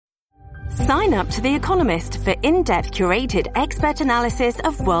Sign up to The Economist for in-depth curated expert analysis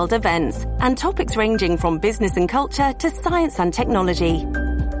of world events and topics ranging from business and culture to science and technology.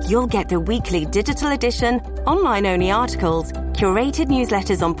 You'll get the weekly digital edition, online-only articles, curated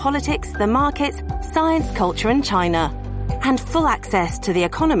newsletters on politics, the markets, science, culture and China, and full access to The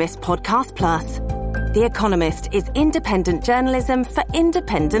Economist Podcast Plus. The Economist is independent journalism for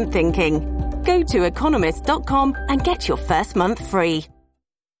independent thinking. Go to economist.com and get your first month free.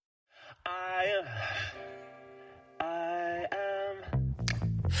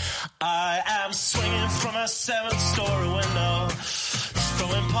 I am swinging from a 7-story window,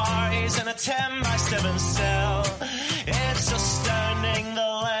 throwing parties in a 10-by-7 cell. It's astounding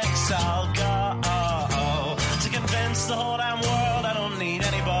the lengths I'll go to convince the whole damn world I don't need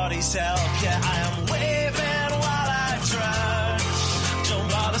anybody's help. Yeah, I am waving while I drown. Don't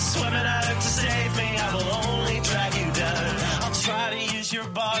bother swimming out to save me, I will only drag you down. I'll try to use your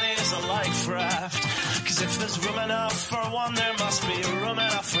body as a life raft, 'cause if there's room enough for one, there must be room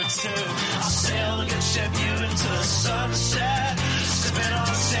enough for two. I'll sail the good ship you into the sunset, sipping on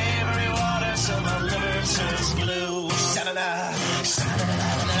savory water till my liver turns blue. Sha-da-da,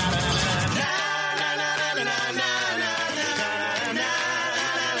 sha-da-da-da-da-da-da-da-da.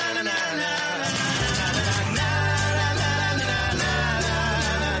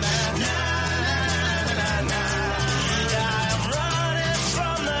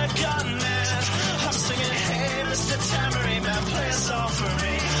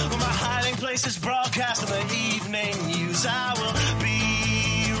 Places broadcast in the evening news, I will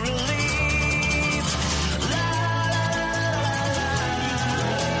be relieved. La, la,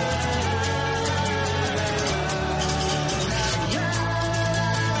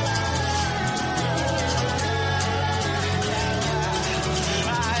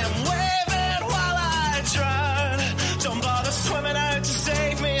 I am waving while I drown. Don't bother swimming out to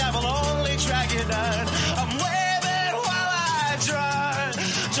save me, I will only drag you down. I'm waving while I drown.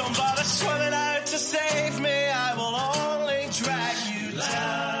 Don't bother swimming out to save me, I will only drag you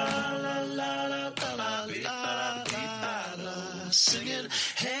down. La, la, la, la, la, la, singing,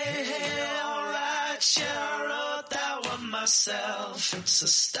 hey, hey, alright, yeah, I wrote that one myself. It's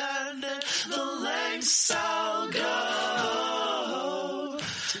astounding the lengths I'll go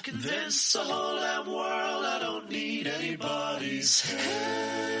to convince the whole damn world I don't need anybody's help.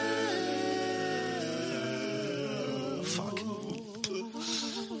 Fuck.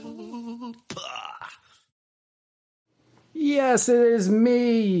 Yes, it is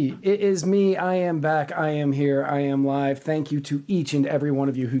me. It is me. I am back. I am here. I am live. Thank you to each and every one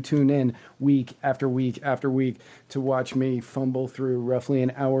of you who tune in week after week after week to watch me fumble through roughly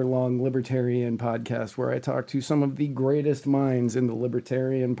an hour-long libertarian podcast where I talk to some of the greatest minds in the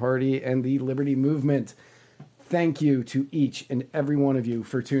Libertarian Party and the Liberty Movement. Thank you to each and every one of you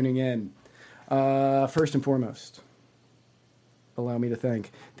for tuning in. First and foremost, allow me to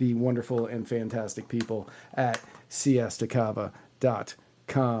thank the wonderful and fantastic people at siestacava.com.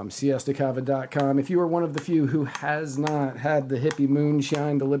 siestacava.com. If you are one of the few who has not had the hippie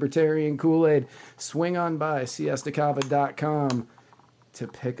moonshine, the libertarian Kool-Aid, swing on by siestacava.com to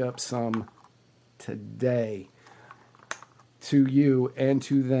pick up some today. To you and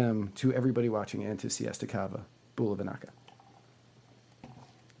to them, to everybody watching, and to Siesta Cava, Bula Vinaka.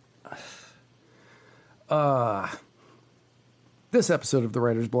 This episode of The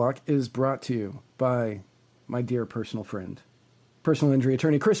Writer's Block is brought to you by my dear personal friend, personal injury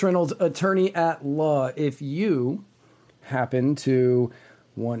attorney Chris Reynolds, attorney at law. If you happen to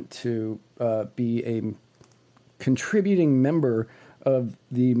want to be a contributing member of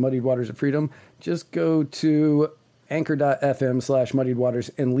the Muddied Waters of Freedom, just go to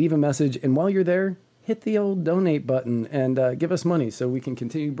anchor.fm/muddiedwaters and leave a message. And while you're there, hit the old donate button and give us money so we can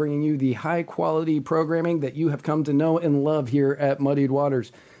continue bringing you the high quality programming that you have come to know and love here at Muddied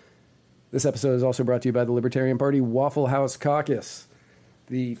Waters. This episode is also brought to you by the Libertarian Party Waffle House Caucus,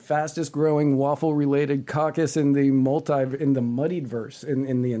 the fastest growing waffle related caucus in the Muddiedverse,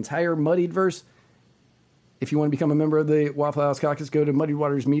 in the entire Muddiedverse. If you want to become a member of the Waffle House Caucus, go to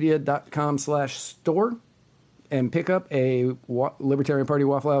muddiedwatersmedia.com/store and pick up a Libertarian Party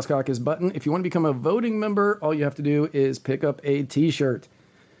Waffle House Caucus button. If you want to become a voting member, all you have to do is pick up a t-shirt.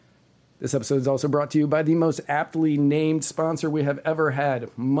 This episode is also brought to you by the most aptly named sponsor we have ever had,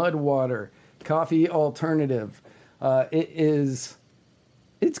 Mudwater, coffee alternative. It's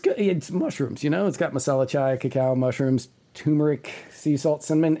mushrooms, you know? It's got masala chai, cacao, mushrooms, turmeric, sea salt,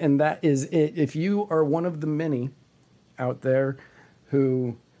 cinnamon, and that is it. If you are one of the many out there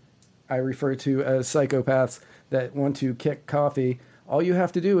who I refer to as psychopaths that want to kick coffee, all you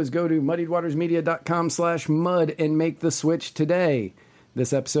have to do is go to muddiedwatersmedia.com/mud and make the switch today.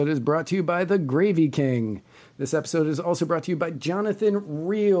 This episode is brought to you by The Gravy King. This episode is also brought to you by Jonathan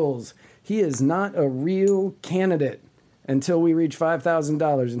Reels. He is not a real candidate until we reach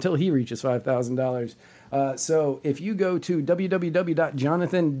 $5,000, until he reaches $5,000. So if you go to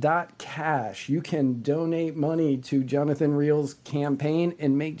www.jonathan.cash, you can donate money to Jonathan Reels' campaign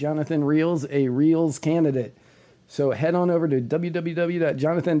and make Jonathan Reels a Reels candidate. So head on over to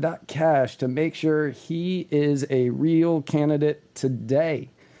www.jonathan.cash to make sure he is a real candidate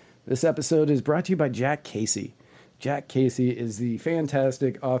today. This episode is brought to you by Jack Casey. Jack Casey is the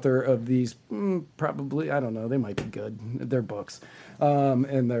fantastic author of these, probably, I don't know, they might be good. They're books.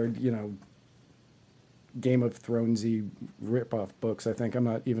 And they're, Game of Thronesy rip-off books, I think. I'm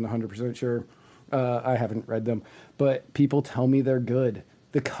not even 100% sure. I haven't read them. But people tell me they're good.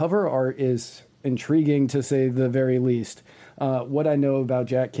 The cover art is intriguing, to say the very least. What I know about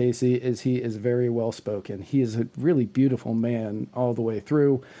Jack Casey is he is very well-spoken. He is a really beautiful man all the way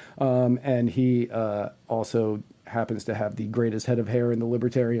through. And he also happens to have the greatest head of hair in the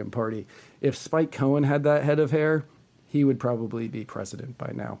Libertarian Party. If Spike Cohen had that head of hair, he would probably be president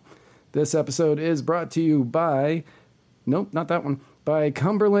by now. This episode is brought to you by, nope, not that one, by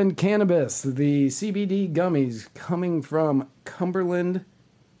Cumberland Cannabis, the CBD gummies coming from Cumberland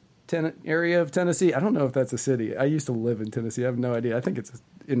area of Tennessee. I don't know if that's a city. I used to live in Tennessee. I have no idea. I think it's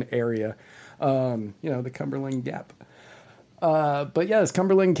an area, the Cumberland Gap. But yes,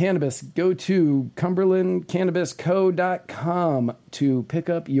 Cumberland Cannabis. Go to cumberlandcannabisco.com to pick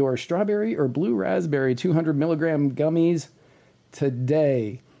up your strawberry or blue raspberry 200 milligram gummies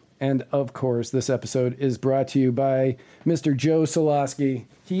today. And of course, this episode is brought to you by Mr. Joe Solosky.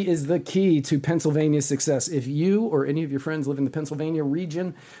 He is the key to Pennsylvania's success. If you or any of your friends live in the Pennsylvania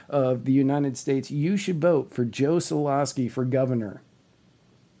region of the United States, you should vote for Joe Solosky for governor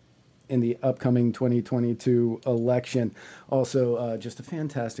in the upcoming 2022 election. Also, just a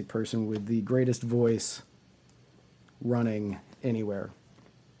fantastic person with the greatest voice running anywhere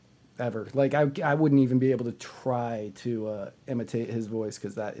ever. Like, I wouldn't even be able to try to imitate his voice,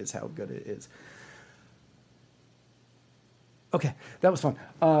 because that is how good it is. Okay, that was fun.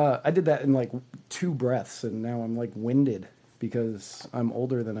 I did that in like 2 breaths, and now I'm like winded because I'm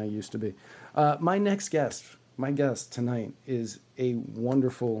older than I used to be. My guest tonight is a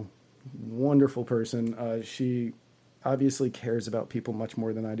wonderful person. She obviously cares about people much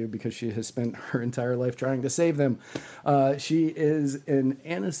more than I do, because she has spent her entire life trying to save them. She is an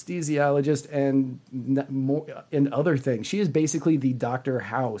anesthesiologist and other things. She is basically the Dr.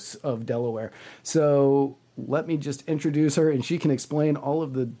 House of Delaware. So let me just introduce her, and she can explain all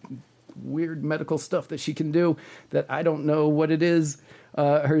of the weird medical stuff that she can do that I don't know what it is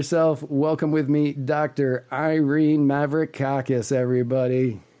herself. Welcome with me, Dr. Irene Mavrikakis,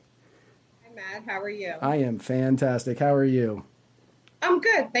 everybody. Matt, how are you? I am fantastic. How are you? I'm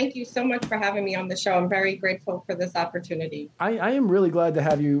good. Thank you so much for having me on the show. I'm very grateful for this opportunity. I am really glad to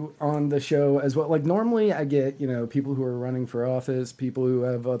have you on the show as well. Like, normally I get, people who are running for office, people who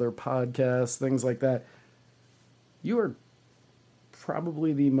have other podcasts, things like that. You are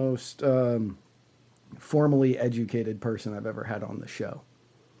probably the most formally educated person I've ever had on the show.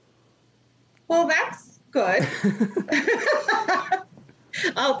 Well, that's good.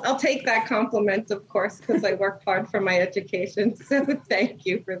 I'll take that compliment, of course, because I worked hard for my education. So thank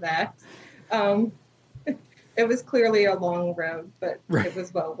you for that. It was clearly a long road, but right. It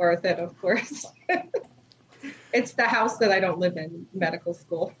was well worth it, of course. It's the house that I don't live in, medical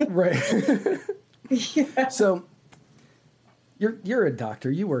school. Right. Yeah. So you're a doctor.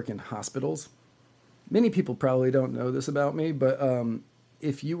 You work in hospitals. Many people probably don't know this about me, but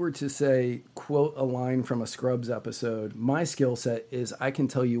if you were to say, quote a line from a Scrubs episode, my skill set is I can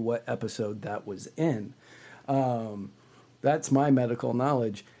tell you what episode that was in. That's my medical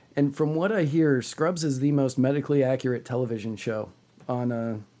knowledge. And from what I hear, Scrubs is the most medically accurate television show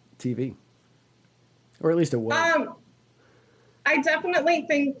on TV. Or at least it was. I definitely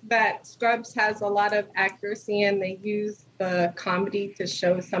think that Scrubs has a lot of accuracy, and they use the comedy to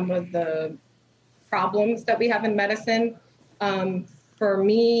show some of the problems that we have in medicine. For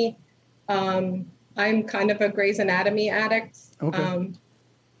me, I'm kind of a Grey's Anatomy addict. Okay.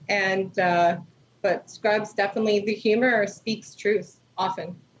 But Scrubs, definitely the humor speaks truth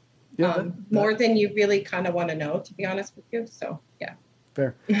often. Yeah, more than you really kind of want to know, to be honest with you. So, yeah.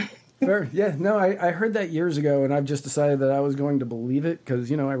 Fair. Fair. Yeah, no, I heard that years ago, and I've just decided that I was going to believe it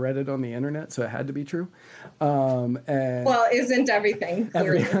because, I read it on the internet, so it had to be true. Well, isn't everything?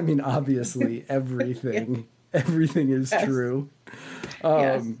 Obviously, everything. Yeah. Everything is true.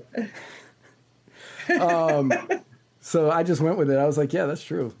 Yes. So I just went with it. I was like, yeah, that's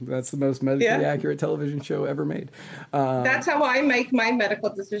true. That's the most medically accurate television show ever made. That's how I make my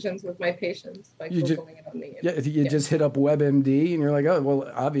medical decisions with my patients, by Googling it on the internet. Yeah, you just hit up WebMD and you're like, oh,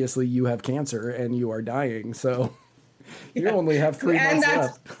 well, obviously you have cancer and you are dying. So you only have 3 months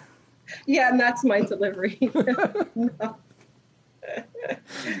left. Yeah, and that's my delivery.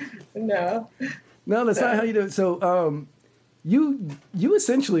 No, that's not how you do it. So you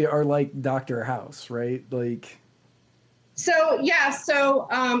essentially are like Dr. House, right? Like... So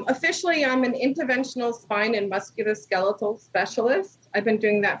officially I'm an interventional spine and musculoskeletal specialist. I've been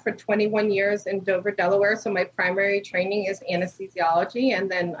doing that for 21 years in Dover, Delaware. So my primary training is anesthesiology. And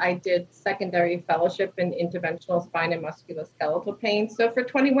then I did secondary fellowship in interventional spine and musculoskeletal pain. So for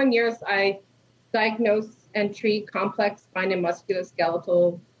 21 years, I diagnose and treat complex spine and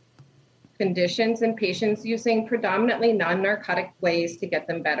musculoskeletal conditions in patients using predominantly non-narcotic ways to get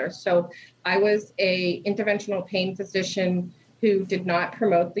them better. So I was a interventional pain physician who did not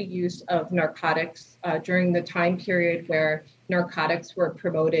promote the use of narcotics during the time period where narcotics were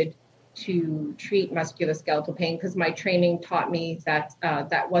promoted to treat musculoskeletal pain, because my training taught me that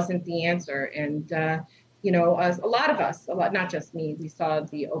that wasn't the answer. And, as a lot of us, not just me, we saw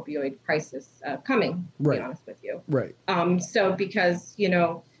the opioid crisis coming, to be honest with you. Right. So because,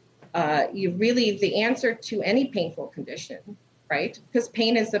 the answer to any painful condition, right? Because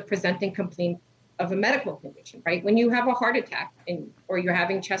pain is a presenting complaint of a medical condition, right? When you have a heart attack or you're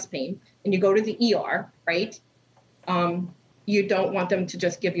having chest pain and you go to the ER, right? You don't want them to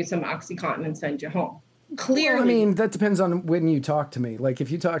just give you some OxyContin and send you home. Clearly. Well, I mean, that depends on when you talk to me. Like if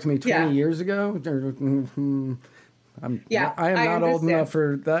you talk to me 20 years ago, I am not old enough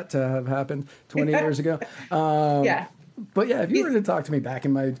for that to have happened 20 years ago. But yeah, if you were to talk to me back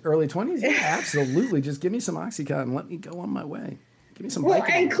in my early 20s, absolutely. Just give me some OxyContin and let me go on my way. Give me some But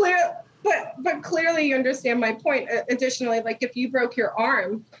clearly you understand my point. Additionally, like if you broke your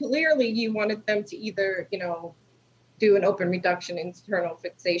arm, clearly you wanted them to either, do an open reduction, internal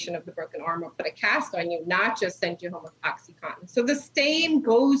fixation of the broken arm, or put a cast on you, not just send you home with OxyContin. So the same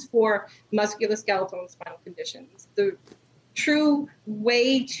goes for musculoskeletal and spinal conditions. The true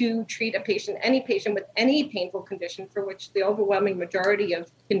way to treat any patient with any painful condition, for which the overwhelming majority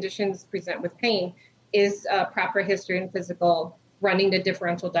of conditions present with pain, is proper history and physical, running the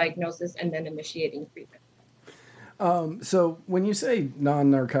differential diagnosis, and then initiating treatment. So when you say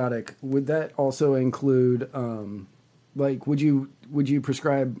non-narcotic, would that also include, would you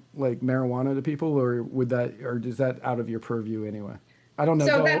prescribe like marijuana to people, or is that out of your purview anyway? I don't know.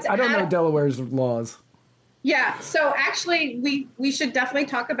 So I don't know Delaware's laws. Yeah, so actually we should definitely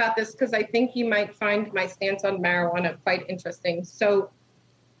talk about this, because I think you might find my stance on marijuana quite interesting. So,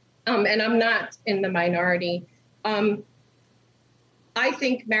 and I'm not in the minority. I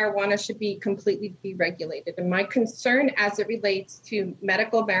think marijuana should be completely deregulated. And my concern as it relates to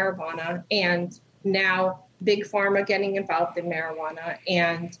medical marijuana, and now big pharma getting involved in marijuana,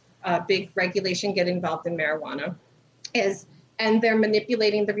 and big regulation getting involved in marijuana, and they're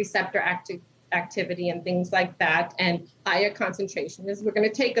manipulating the receptor activity and things like that, and higher concentration, is we're going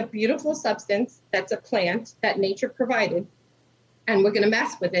to take a beautiful substance that's a plant that nature provided, and we're going to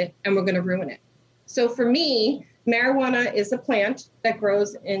mess with it, and we're going to ruin it. So for me, marijuana is a plant that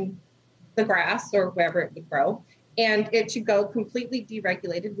grows in the grass or wherever it would grow, and it should go completely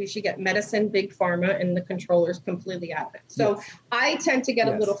deregulated. We should get medicine, big pharma, and the controllers completely out of it. So I tend to get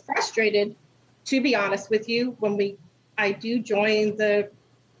a little frustrated, to be honest with you, when I do join the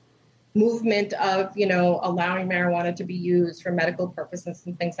movement of, allowing marijuana to be used for medical purposes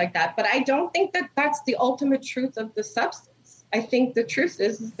and things like that. But I don't think that that's the ultimate truth of the substance. I think the truth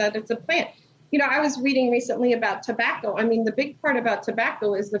is that it's a plant. I was reading recently about tobacco. I mean, the big part about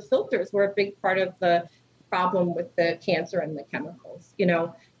tobacco is the filters were a big part of the problem with the cancer and the chemicals.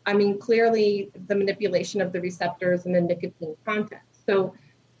 Clearly the manipulation of the receptors and the nicotine content. So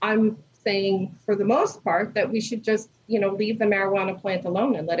I'm saying, for the most part, that we should just, leave the marijuana plant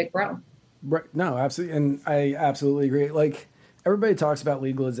alone and let it grow. Right. No, absolutely. And I absolutely agree. Like, everybody talks about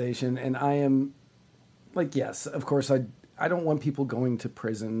legalization, and I am like, yes, of course, I don't want people going to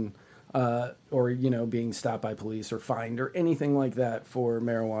prison or, being stopped by police or fined or anything like that for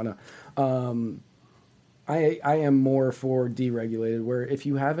marijuana. I am more for deregulated, where if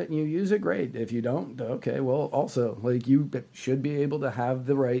you have it and you use it, great. If you don't, okay, well, also, like, you should be able to have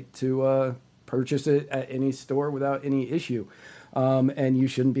the right to purchase it at any store without any issue. And you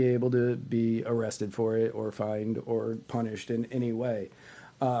shouldn't be able to be arrested for it or fined or punished in any way.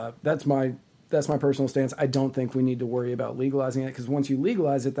 That's my personal stance. I don't think we need to worry about legalizing it, because once you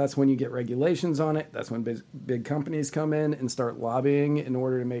legalize it, that's when you get regulations on it. That's when big companies come in and start lobbying in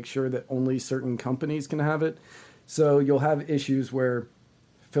order to make sure that only certain companies can have it. So you'll have issues where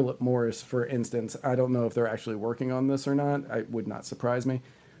Philip Morris, for instance, I don't know if they're actually working on this or not. It would not surprise me.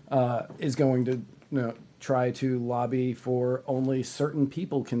 Is going to try to lobby for only certain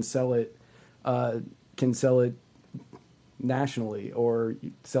people can sell it nationally, or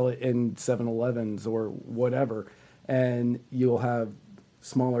sell it in 7-Elevens or whatever, and you'll have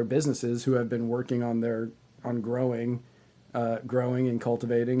smaller businesses who have been working on growing and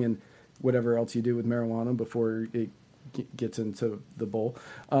cultivating and whatever else you do with marijuana before it gets into the bowl.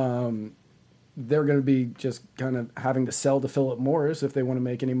 They're going to be just kind of having to sell to Philip Morris if they want to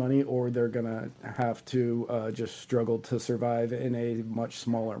make any money, or they're going to have to just struggle to survive in a much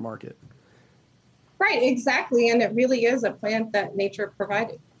smaller market. Right, exactly. And it really is a plant that nature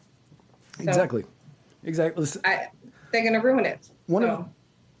provided. So Exactly. they're going to ruin it.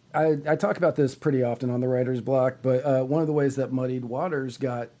 I talk about this pretty often on the Writer's Block, but one of the ways that Muddied Waters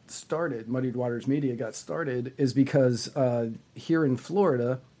Media got started, is because here in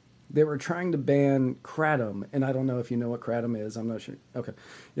Florida, they were trying to ban kratom. And I don't know if you know what kratom is. I'm not sure. Okay.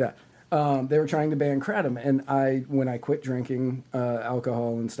 Yeah. They were trying to ban kratom. And when I quit drinking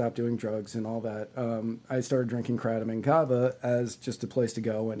alcohol and stopped doing drugs and all that, I started drinking kratom and kava as just a place to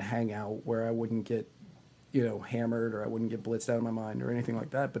go and hang out where I wouldn't get hammered, or I wouldn't get blitzed out of my mind or anything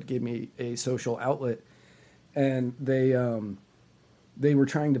like that, but it gave me a social outlet. And they were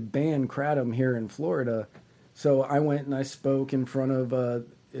trying to ban kratom here in Florida. So I went and I spoke in front of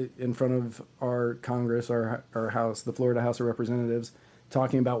our Congress, our House, the Florida House of Representatives,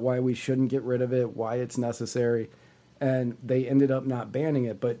 talking about why we shouldn't get rid of it, why it's necessary. And they ended up not banning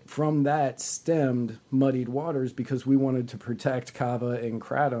it. But from that stemmed Muddied Waters, because we wanted to protect kava and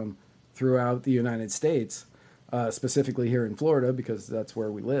kratom throughout the United States, specifically here in Florida, because that's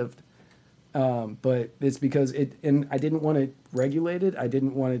where we lived. But it's because and I didn't want it regulated. I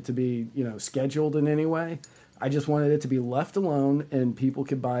didn't want it to be, scheduled in any way. I just wanted it to be left alone and people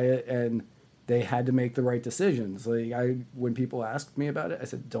could buy it, and they had to make the right decisions. When people asked me about it, I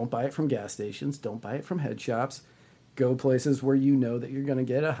said, don't buy it from gas stations. Don't buy it from head shops. Go places where you know that you're going to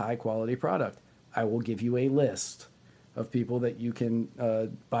get a high quality product. I will give you a list of people that you can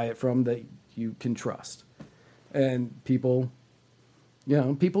buy it from that you can trust. And people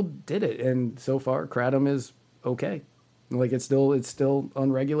did it. And so far, kratom is okay. It's still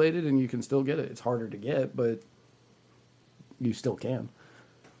unregulated, and you can still get it. It's harder to get, but you still can.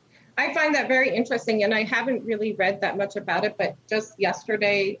 I find that very interesting, and I haven't really read that much about it, but just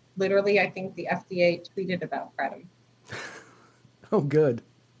yesterday, literally, I think the FDA tweeted about kratom. Oh, good.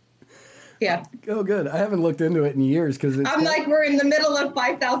 Yeah. Oh, good. I haven't looked into it in years because we're in the middle of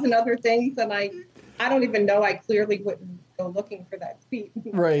 5,000 other things, and I don't even know. I clearly wouldn't go looking for that tweet.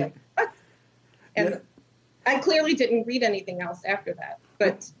 Right. And I clearly didn't read anything else after that.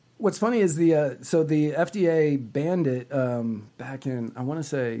 But what's funny is the FDA banned it back in, I want to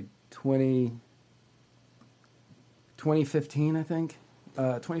say 2015, I think.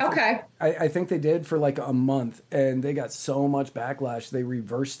 Okay. I think they did for like a month, and they got so much backlash they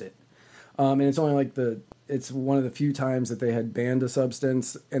reversed it. And it's only it's one of the few times that they had banned a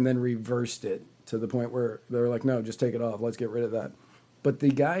substance and then reversed it to the point where they were like, no, just take it off. Let's get rid of that. But the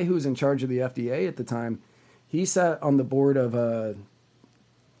guy who was in charge of the FDA at the time, he sat on the board of I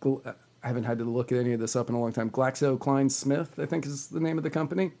haven't had to look at any of this up in a long time. GlaxoSmithKline, I think is the name of the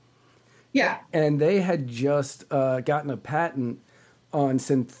company. Yeah. And they had just gotten a on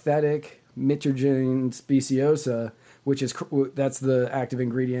synthetic mitragynine speciosa, that's the active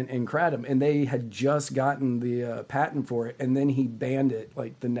ingredient in kratom, and they had just gotten the patent for it, and then he banned it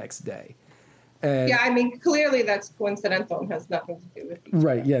like the next day. And, yeah, I mean, clearly that's coincidental and has nothing to do with each other.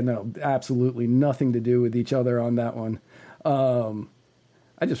 Right, yeah, no, absolutely nothing to do with each other on that one.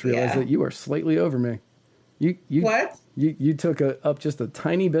 I just realized that you are slightly over me. What? You took up just a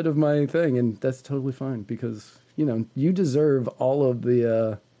tiny bit of my thing, and that's totally fine because, you deserve all of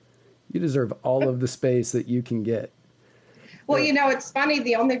the space that you can get. Well, it's funny.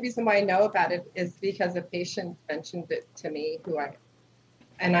 The only reason why I know about it is because a patient mentioned it to me,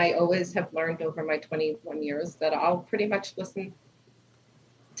 and I always have learned over my 21 years that I'll pretty much listen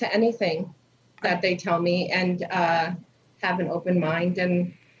to anything that they tell me and have an open mind.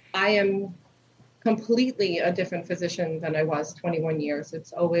 And I am completely a different physician than I was 21 years.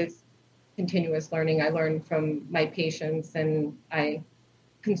 It's always continuous learning. I learn from my patients, and I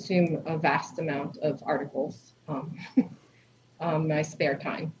consume a vast amount of articles on my spare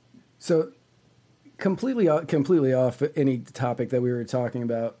time. So completely off any topic that we were talking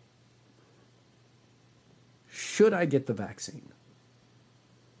about. Should I get the vaccine?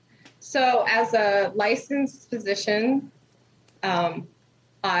 So as a licensed physician,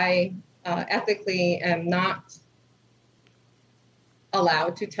 I ethically am not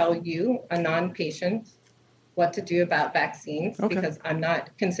allowed to tell you, a non-patient, what to do about vaccines because I'm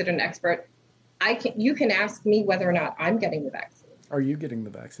not considered an expert. You can ask me whether or not I'm getting the vaccine. Are you getting the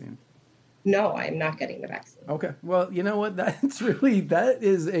vaccine? No, I'm not getting the vaccine. Okay. Well, you know what? That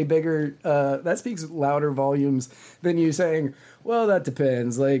is a bigger, that speaks louder volumes than you saying, well, that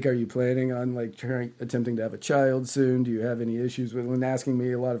depends. Like, are you planning on attempting to have a child soon? Do you have any issues with when asking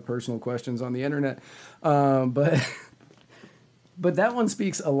me a lot of personal questions on the internet? But that one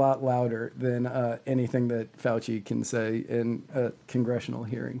speaks a lot louder than anything that Fauci can say in a congressional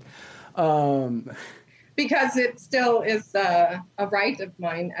hearing. Because it still is a right of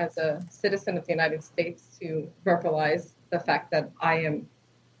mine as a citizen of the United States to verbalize the fact that I am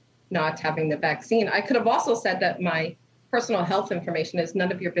not having the vaccine. I could have also said that my personal health information is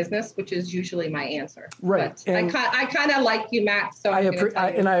none of your business, which is usually my answer. Right. But I kind of like you, Matt. So I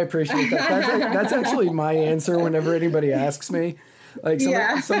appreciate that. That's actually my answer whenever anybody asks me. Like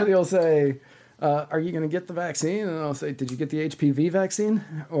somebody will say, are you going to get the vaccine? And I'll say, did you get the HPV vaccine?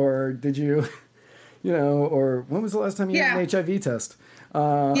 Or did you... or when was the last time you had an HIV test?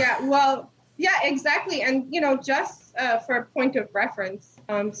 Exactly. And, just for a point of reference,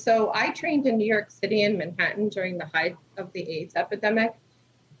 so I trained in New York City and Manhattan during the height of the AIDS epidemic.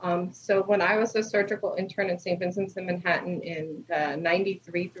 So when I was a surgical intern at St. Vincent's in Manhattan in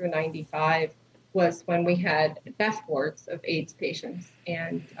 93 through 95 was when we had death wards of AIDS patients.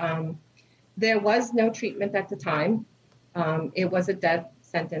 And there was no treatment at the time. It was a death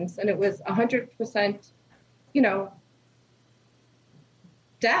sentence, and it was 100%,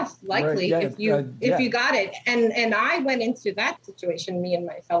 death likely if you got it. And I went into that situation, me and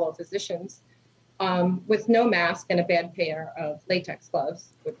my fellow physicians, with no mask and a bad pair of latex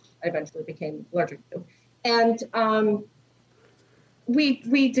gloves, which I eventually became allergic to. And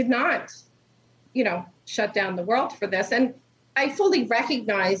we did not, shut down the world for this. And I fully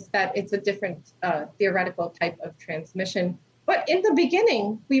recognize that it's a different theoretical type of transmission. But in the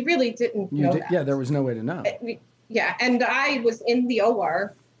beginning, we really didn't know that. Yeah, there was no way to know. And I was in the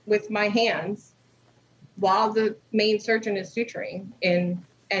OR with my hands while the main surgeon is suturing in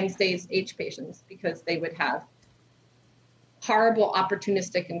end-stage AIDS patients because they would have horrible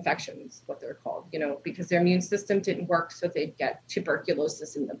opportunistic infections, what they're called, because their immune system didn't work, so they'd get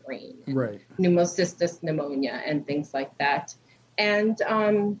tuberculosis in the brain, right? Pneumocystis pneumonia and things like that. And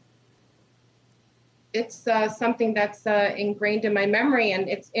it's something that's ingrained in my memory. And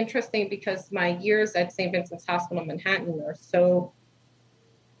it's interesting because my years at St. Vincent's Hospital in Manhattan are so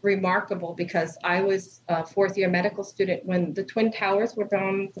remarkable because I was a fourth-year medical student when the Twin Towers were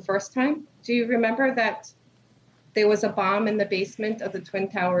bombed the first time. Do you remember that there was a bomb in the basement of the Twin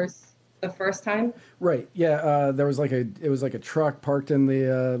Towers the first time? Right. Yeah. There was it was like a truck parked in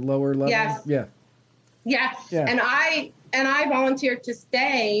the lower level. Yes. Yeah. Yeah. And I volunteered to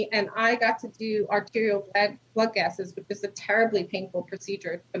stay, and I got to do arterial blood gases, which is a terribly painful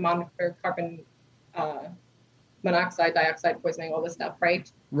procedure to monitor carbon monoxide, dioxide poisoning, all this stuff, right?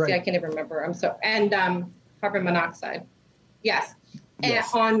 Right. See, I can't even remember. Carbon monoxide. Yes.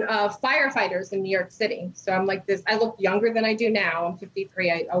 Yes. And on firefighters in New York City. So I'm like this. I look younger than I do now. I'm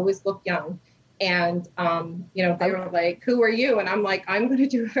 53. I always look young. And, they were like, who are you? And I'm like, I'm going to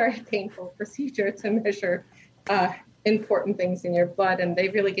do a very painful procedure to measure important things in your blood. And they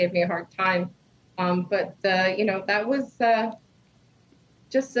really gave me a hard time. But that was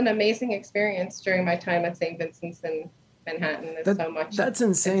just an amazing experience during my time at St. Vincent's in Manhattan. That's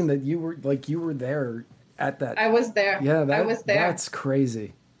insane that you were there at that. I was there. Yeah, I was there. That's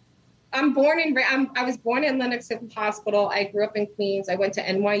crazy. I was born in Lenox Hill Hospital. I grew up in Queens. I went to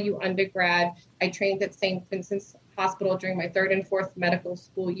NYU undergrad. I trained at St. Vincent's Hospital during my third and fourth medical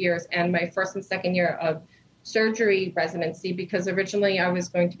school years and my first and second year of surgery residency, because originally I was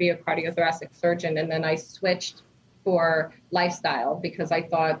going to be a cardiothoracic surgeon, and then I switched for lifestyle because I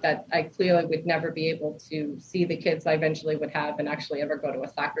thought that I clearly would never be able to see the kids I eventually would have and actually ever go to a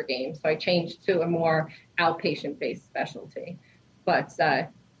soccer game. So I changed to a more outpatient-based specialty. But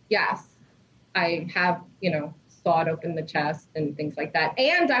yes, I have, sawed open the chest and things like that.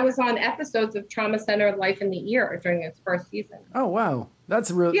 And I was on episodes of Trauma Center Life in the Ear during its first season. Oh, wow.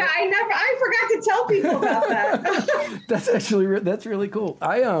 That's really... Yeah, I forgot to tell people about that. That's really cool.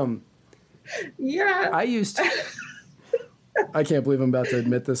 Yeah. I used to... I can't believe I'm about to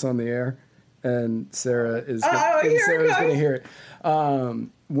admit this on the air, and Sarah is going to hear it.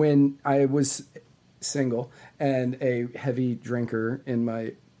 When I was single and a heavy drinker in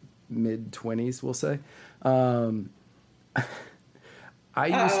my mid-20s, we'll say, I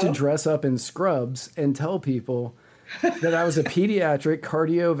used to dress up in scrubs and tell people that I was a pediatric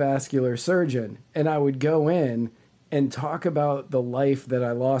cardiovascular surgeon, and I would go in and talk about the life that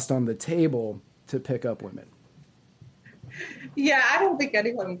I lost on the table to pick up women. Yeah, I don't think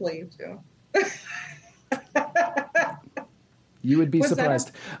anyone believes you. You would be Was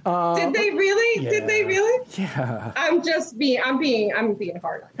surprised. Did they really? Yeah. Did they really? Yeah. I'm being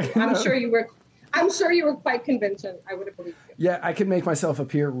hard on you. I'm sure you were quite convincing. I would have believed you. Yeah, I could make myself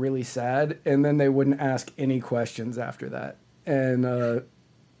appear really sad, and then they wouldn't ask any questions after that. And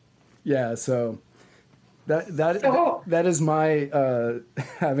yeah, so that is my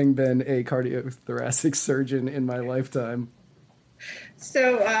having been a cardiothoracic surgeon in my lifetime.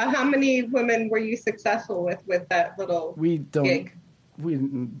 So, how many women were you successful with that little gig? We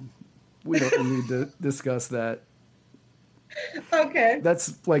don't need to discuss that. Okay.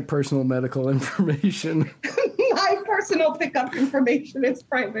 That's like personal medical information. My personal pickup information is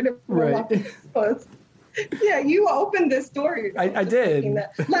private. Right. Yeah, you opened this door. I did.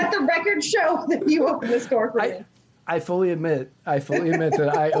 Let the record show that you opened this door for me. I fully admit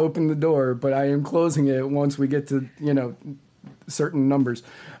that I opened the door, but I am closing it once we get to, certain numbers.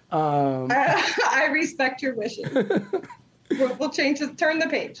 I respect your wishes. We'll change this. Turn the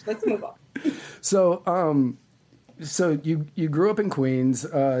page. Let's move on. So, so you grew up in Queens.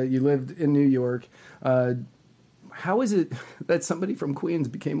 You lived in New York. How is it that somebody from Queens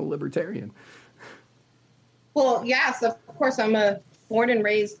became a libertarian? Well, yes, of course. I'm a born and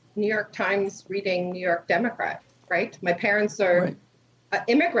raised New York Times reading New York Democrat, right? My parents are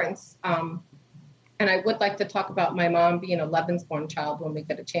immigrants. And I would like to talk about my mom being a Leavens-born child when we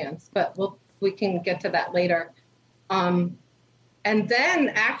get a chance, but we can get to that later. And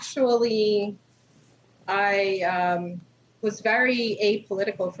then actually, I was very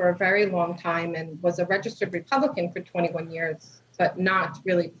apolitical for a very long time and was a registered Republican for 21 years, but not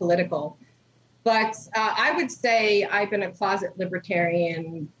really political. But I would say I've been a closet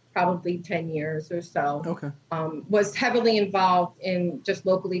libertarian probably 10 years or so. Okay. Was heavily involved in just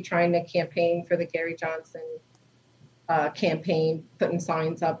locally trying to campaign for the Gary Johnson campaign, putting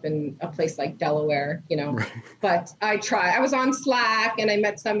signs up in a place like Delaware, Right. But I was on Slack and I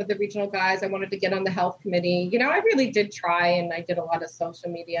met some of the regional guys. I wanted to get on the health committee. I really did try, and I did a lot of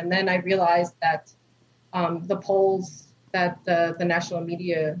social media. And then I realized that the polls that the national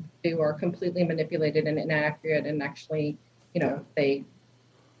media do are completely manipulated and inaccurate, and actually, they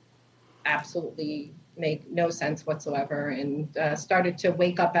absolutely make no sense whatsoever, and started to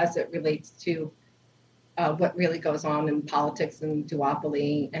wake up as it relates to what really goes on in politics and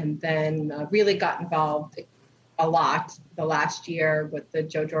duopoly, and then really got involved a lot the last year with the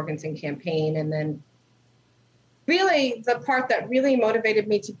Joe Jorgensen campaign. And then really the part that really motivated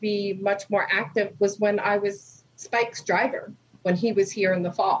me to be much more active was when I was Spike's driver, when he was here in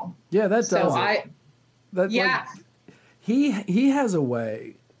the fall. Yeah, that does yeah. He has a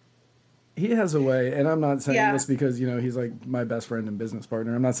way. He has a way, and I'm not saying this because, he's like my best friend and business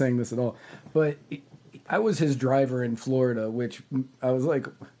partner. I'm not saying this at all. But I was his driver in Florida, which I was like,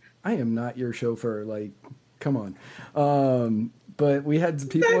 I am not your chauffeur. Like, come on. But we had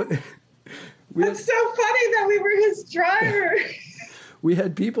people. It's so funny that we were his driver. We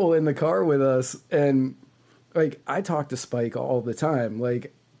had people in the car with us, and like I talk to Spike all the time.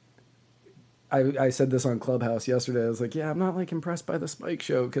 Like, I said this on Clubhouse yesterday. I was like, I'm not like impressed by the Spike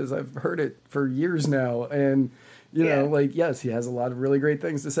show because I've heard it for years now. And, yes, he has a lot of really great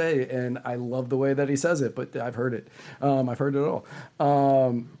things to say. And I love the way that he says it, but I've heard it. I've heard it all.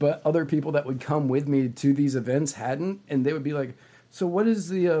 But other people that would come with me to these events hadn't. And they would be like, so what is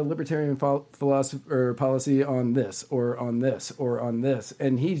the libertarian philosophy or policy on this or on this or on this?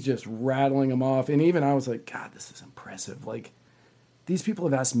 And he's just rattling them off. And even I was like, God, this is impressive. Like, these people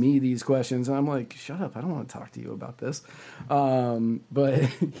have asked me these questions, and I'm like, shut up, I don't want to talk to you about this. But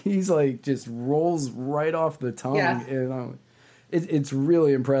he's like, just rolls right off the tongue. Yeah. And it's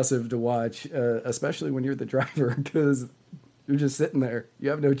really impressive to watch, especially when you're the driver, because you're just sitting there.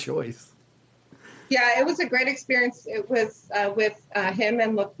 You have no choice. Yeah, it was a great experience. It was with him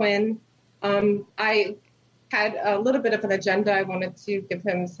and LaQuinn. I had a little bit of an agenda. I wanted to give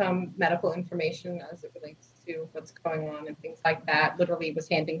him some medical information as it relates to what's going on and things like that. Literally was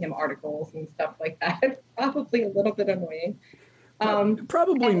handing him articles and stuff like that. Probably a little bit annoying.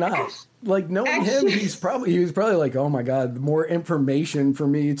 Probably not. Like, knowing him, he was probably like, oh my God, more information for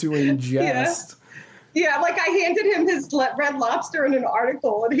me to ingest. Yeah, like I handed him his Red Lobster in an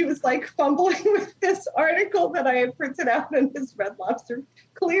article, and he was like fumbling with this article that I had printed out in his Red Lobster.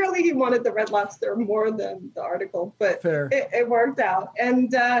 Clearly, he wanted the Red Lobster more than the article, but it worked out.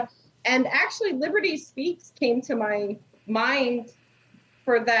 And actually, Liberty Speaks came to my mind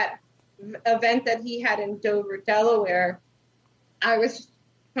for that event that he had in Dover, Delaware. I was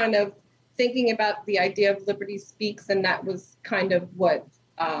kind of thinking about the idea of Liberty Speaks, and that was kind of what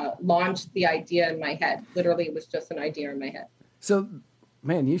launched the idea in my head. Literally, it was just an idea in my head. So,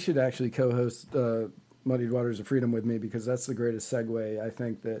 man, you should actually co-host Muddied Waters of Freedom with me, because that's the greatest segue I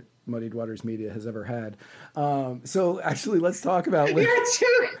think that Muddied Waters Media has ever had. So actually, let's talk about... You're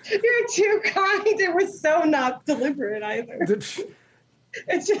too kind. It was so not deliberate either.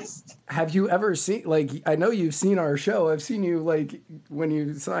 It's just... Have you ever seen, like, I know you've seen our show. I've seen you, like, when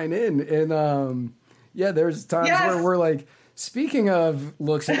you sign in. And, yeah, there's times where we're like, speaking of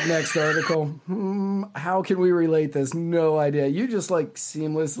looks at next article, how can we relate this? No idea. You just, like,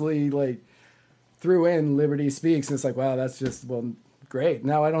 seamlessly, like, threw in Liberty Speaks. And it's like, wow, that's just, well, great.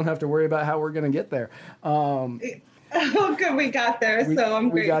 Now I don't have to worry about how we're going to get there. Oh, good. We got there. So I'm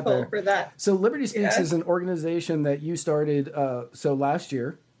grateful for that. So Liberty Speaks is an organization that you started, so last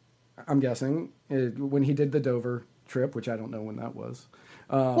year, I'm guessing, when he did the Dover trip, which I don't know when that was.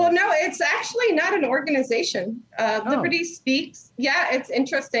 Well, no, it's actually not an organization. Liberty Speaks. Yeah, it's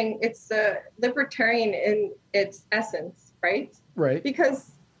interesting. It's libertarian in its essence, right? Right.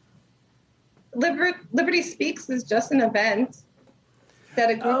 Because Liberty Speaks is just an event that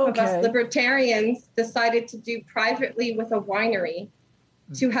a group of us libertarians decided to do privately with a winery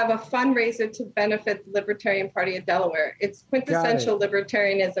to have a fundraiser to benefit the Libertarian Party of Delaware. It's quintessential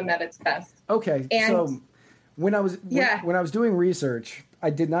libertarianism at its best. Okay. And so when I was doing research, I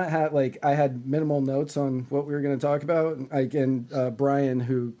did not have, like, I had minimal notes on what we were going to talk about. And Brian,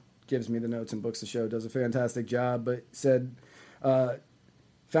 who gives me the notes and books the show, does a fantastic job, but said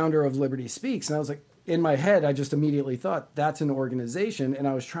founder of Liberty Speaks. And I was like, in my head, I just immediately thought that's an organization, and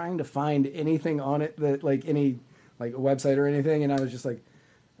I was trying to find anything on it that, like, any, like, a website or anything, and I was just like,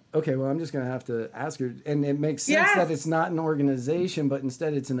 okay, well, I'm just going to have to ask her. And it makes sense that it's not an organization, but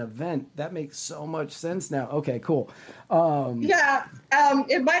instead it's an event. That makes so much sense now. Okay, cool.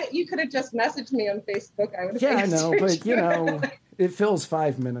 It might. You could have just messaged me on Facebook. I would have. Yeah, I know, but you know, it fills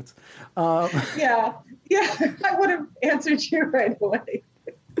 5 minutes. I would have answered you right away.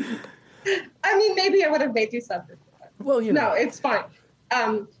 I mean, maybe I would have made you something. Well, you know. No, it's fine.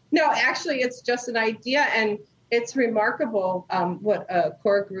 No, actually, it's just an idea, and it's remarkable what a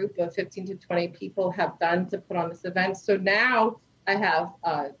core group of 15 to 20 people have done to put on this event. So now I have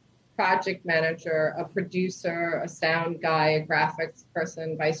a project manager, a producer, a sound guy, a graphics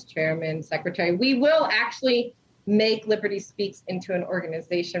person, vice chairman, secretary. We will actually make Liberty Speaks into an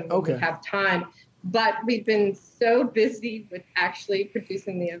organization when we have time. But we've been so busy with actually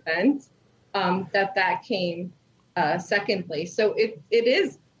producing the event that came secondly. So it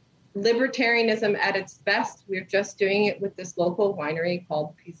is libertarianism at its best. We're just doing it with this local winery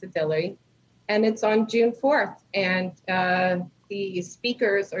called Peasadilly, and it's on June 4th. And the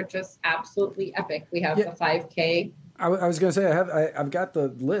speakers are just absolutely epic. We have the 5K. I was going to say I've got the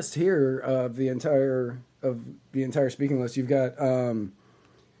list here of the entire speaking list. You've got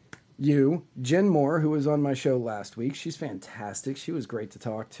Jen Moore, who was on my show last week. She's fantastic. She was great to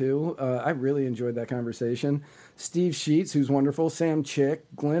talk to. I really enjoyed that conversation. Steve Sheets, who's wonderful. Sam Chick,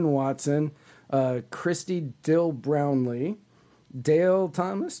 Glenn Watson, Christy Dill Brownlee, Dale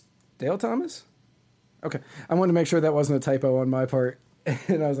Thomas. Okay. I wanted to make sure that wasn't a typo on my part.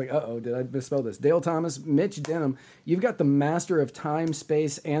 And I was like, did I misspell this? Dale Thomas, Mitch Denham. You've got the master of time,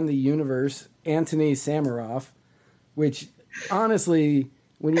 space, and the universe, Anthony Samaroff, which honestly,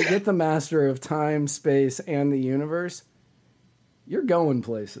 when you get the master of time, space, and the universe, you're going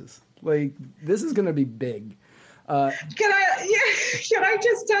places. Like, this is going to be big. Can I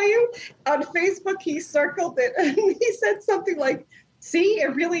just tell you, on Facebook, he circled it, and he said something like, see,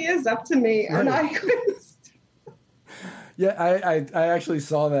 it really is up to me. Right. And I couldn't. Yeah, I actually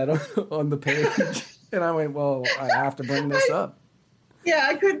saw that on the page, and I went, well, I have to bring this up. Yeah,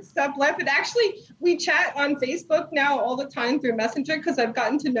 I couldn't stop laughing. Actually, we chat on Facebook now all the time through Messenger because I've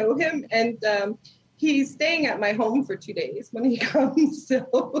gotten to know him, and he's staying at my home for 2 days when he comes.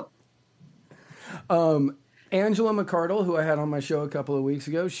 So, Angela McCardle, who I had on my show a couple of weeks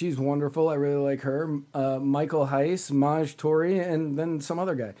ago, she's wonderful. I really like her. Michael Heiss, Maj Tory, and then some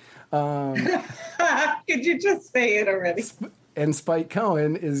other guy. Could you just say it already? And Spike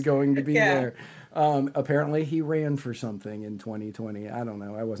Cohen is going to be there. Apparently he ran for something in 2020. I don't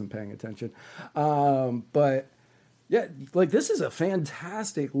know. I wasn't paying attention. But yeah, like, this is a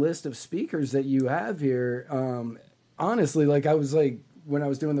fantastic list of speakers that you have here. Honestly, like, I was like, when I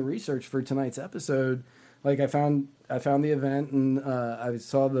was doing the research for tonight's episode, like, I found the event, and I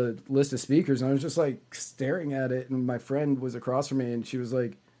saw the list of speakers, and I was just like staring at it. And my friend was across from me, and she was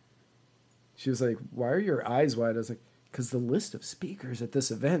like, why are your eyes wide? I was like, because the list of speakers at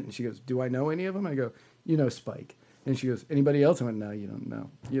this event. And she goes, do I know any of them? I go, Spike. And she goes, anybody else? I went, no, you don't know.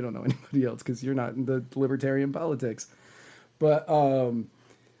 You don't know anybody else because you're not in the libertarian politics. But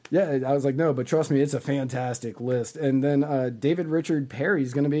yeah, I was like, no, but trust me, it's a fantastic list. And then David Richard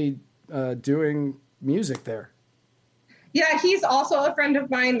Perry's going to be doing music there. Yeah, he's also a friend of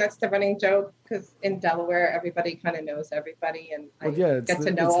mine. That's the running joke because in Delaware, everybody kind of knows everybody, and I get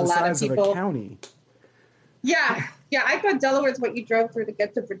to know a lot of people. Of a county. Yeah, I thought Delaware is what you drove through to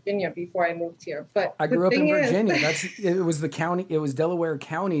get to Virginia before I moved here. But I grew up in Virginia. It was the county. It was Delaware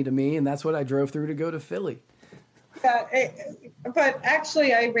County to me, and that's what I drove through to go to Philly. Yeah, but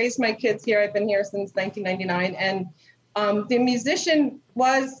actually, I raised my kids here. I've been here since 1999, and the musician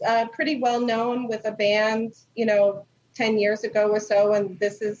was pretty well known with a band, 10 years ago or so, and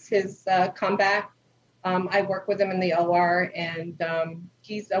this is his comeback. I work with him in the OR, and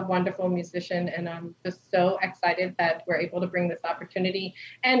he's a wonderful musician, and I'm just so excited that we're able to bring this opportunity.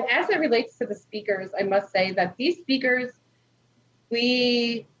 And as it relates to the speakers, I must say that these speakers,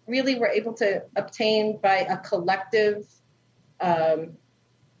 we really were able to obtain by a collective,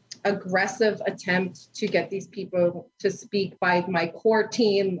 aggressive attempt to get these people to speak by my core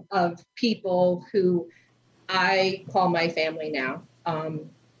team of people who I call my family now,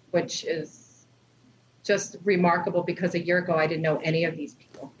 which is just remarkable because a year ago I didn't know any of these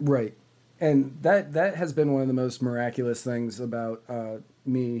people. Right. And that has been one of the most miraculous things about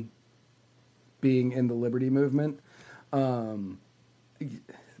me being in the Liberty movement.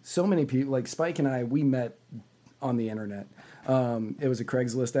 So many people, like Spike and I, we met on the internet. It was a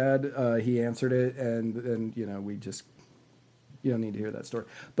Craigslist ad. He answered it, and we just, you don't need to hear that story.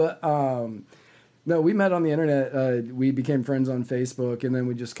 But no, we met on the internet. We became friends on Facebook, and then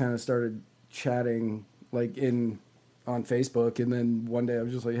we just kind of started chatting on Facebook. And then one day I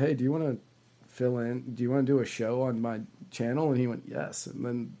was just like, hey, do you want to fill in? Do you want to do a show on my channel? And he went, yes. And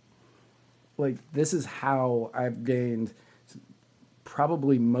then this is how I've gained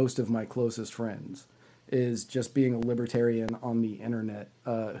probably most of my closest friends, is just being a libertarian on the internet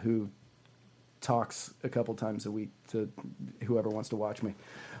who talks a couple times a week to whoever wants to watch me.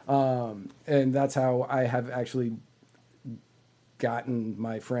 And that's how I have actually gotten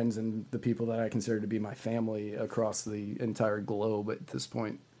my friends and the people that I consider to be my family across the entire globe at this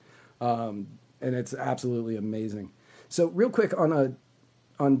point. And it's absolutely amazing. So real quick on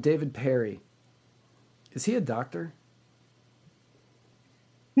David Perry, is he a doctor?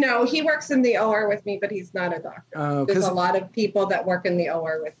 No, he works in the OR with me, but he's not a doctor. There's a lot of people that work in the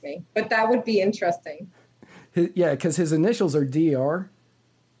OR with me, but that would be interesting. Yeah, because his initials are DR.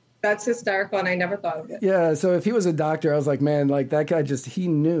 That's hysterical, and I never thought of it. Yeah, so if he was a doctor, I was like, man, that guy he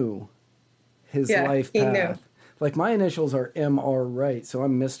knew his life path. He knew. Like, my initials are MR Wright, so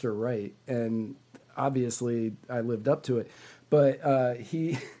I'm Mr. Wright, and obviously I lived up to it. But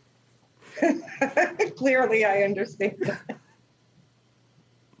he... Clearly, I understand that.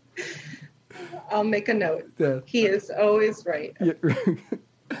 I'll make a note. Yeah. He is always right. Yeah.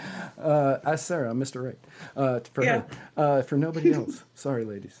 Sarah, I'm Mr. Right. For her. For nobody else. Sorry,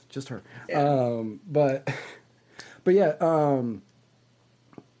 ladies. Just her. Yeah. But yeah.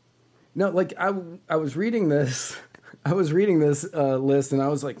 No, I was reading this. I was reading this list, and I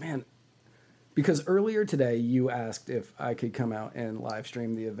was like, man, because earlier today you asked if I could come out and live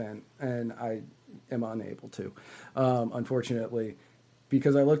stream the event, and I am unable to, unfortunately.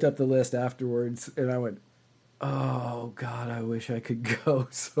 Because I looked up the list afterwards, and I went, oh, God, I wish I could go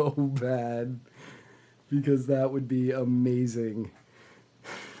so bad. Because that would be amazing.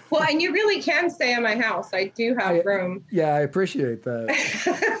 Well, and you really can stay in my house. I do have room. Yeah, I appreciate that.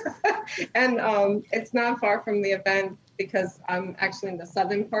 And it's not far from the event because I'm actually in the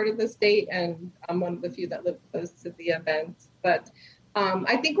southern part of the state, and I'm one of the few that live close to the event. But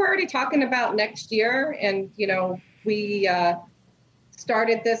I think we're already talking about next year, and, we...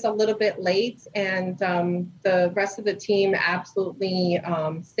 started this a little bit late, and the rest of the team absolutely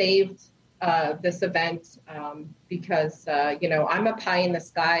saved this event because, I'm a pie in the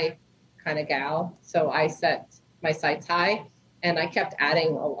sky kind of gal. So I set my sights high, and I kept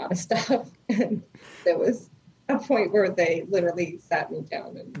adding a lot of stuff. And there was a point where they literally sat me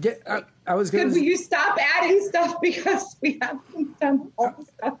down. And I was going to... Will you stop adding stuff because we haven't done all the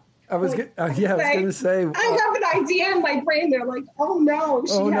stuff? I was going to say... I have an idea in my brain. They're like, oh, no,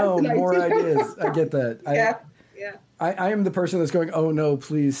 she has an more idea. ideas. I get that. Yeah. I am the person that's going, oh, no,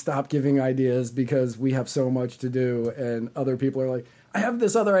 please stop giving ideas because we have so much to do. And other people are like, I have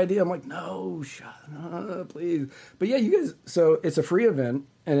this other idea. I'm like, no, shut up, please. But yeah, you guys... So it's a free event,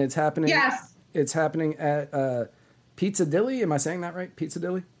 and it's happening... Yes. It's happening at Pizza Dilly. Am I saying that right? Pizza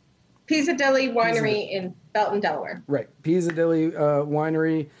Dilly? Pizza Dilly Winery in Belton, Delaware. Right. Pizza Dilly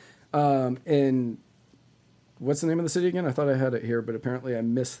Winery. In what's the name of the city again? I thought I had it here, but apparently I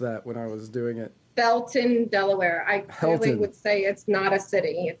missed that when I was doing it. Belton, Delaware. I clearly would say it's not a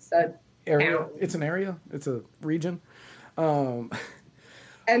city. It's a Area. town. It's an area. It's a region. And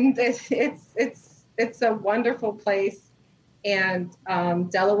it's a wonderful place. And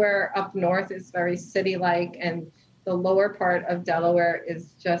Delaware up north is very city-like, and the lower part of Delaware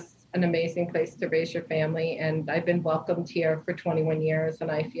is just an amazing place to raise your family. And I've been welcomed here for 21 years,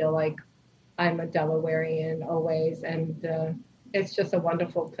 and I feel like I'm a Delawarean always. And it's just a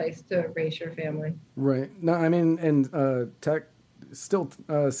wonderful place to raise your family. Right. No, I mean, and still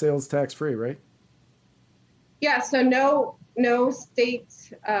sales tax free, right? Yeah. So no state,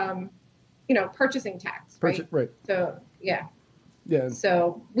 purchasing tax, right? Right. So yeah. Yeah.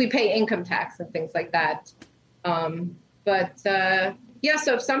 So we pay income tax and things like that. So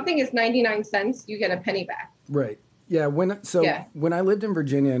if something is 99 cents, you get a penny back. Right. Yeah. When I lived in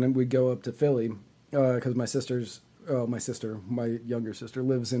Virginia and we'd go up to Philly, because my younger sister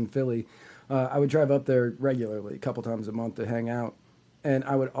lives in Philly. I would drive up there regularly, a couple times a month to hang out. And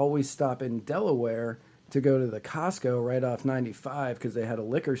I would always stop in Delaware to go to the Costco right off 95 because they had a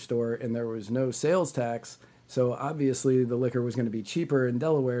liquor store and there was no sales tax. So obviously the liquor was going to be cheaper in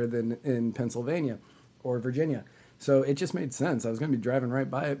Delaware than in Pennsylvania or Virginia. So it just made sense. I was going to be driving right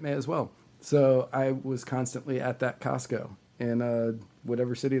by it, may as well. So I was constantly at that Costco in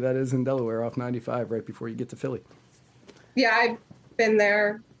whatever city that is in Delaware off 95 right before you get to Philly. Yeah, I've been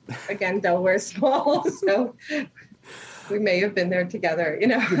there. Again, Delaware's small, so we may have been there together,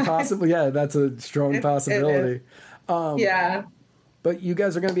 Possibly, yeah, that's a strong possibility. Yeah. But you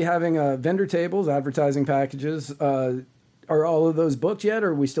guys are going to be having vendor tables, advertising packages. Are all of those booked yet, or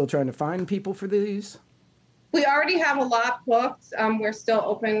are we still trying to find people for these? We already have a lot booked. We're still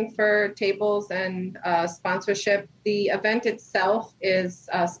open for tables and sponsorship. The event itself is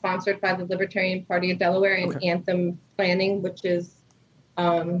sponsored by the Libertarian Party of Delaware and Anthem Planning, which is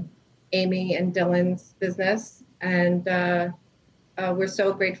Amy and Dylan's business. And we're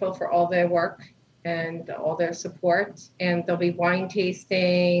so grateful for all their work and all their support. And there'll be wine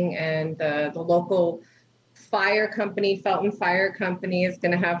tasting, and the local fire company, Felton Fire Company, is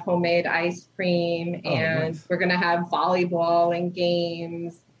going to have homemade ice cream, and nice. We're going to have volleyball and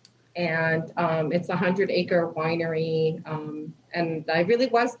games, and it's a 100-acre winery, and I really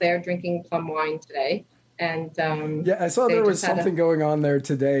was there drinking plum wine today. And I saw there was something going on there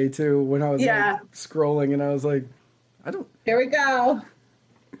today too when I was scrolling, and I was like, Here we go.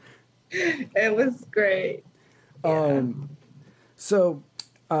 It was great. So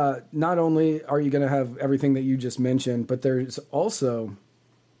not only are you going to have everything that you just mentioned, but there's also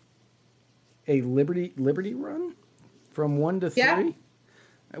a Liberty Run from 1 to 3.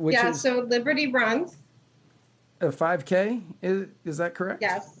 Which is so Liberty runs a 5K. Is that correct?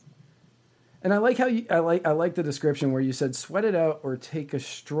 Yes. And I like how I like the description where you said sweat it out or take a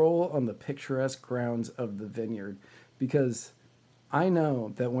stroll on the picturesque grounds of the vineyard, because I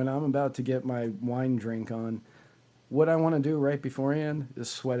know that when I'm about to get my wine drink on, what I want to do right beforehand is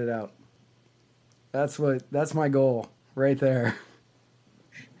sweat it out. That's my goal right there.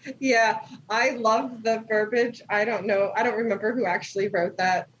 Yeah, I love the verbiage. I don't remember who actually wrote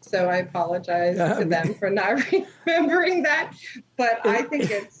that, so I apologize to them for not remembering that. But I think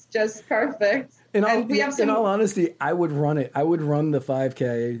it's just perfect. In all honesty, I would run it. I would run the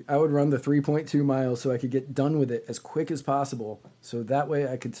 5K. I would run the 3.2 miles so I could get done with it as quick as possible, so that way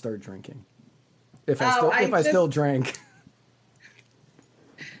I could start drinking. If I still drank.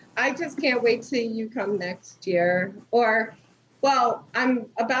 I just can't wait till you come next year. I'm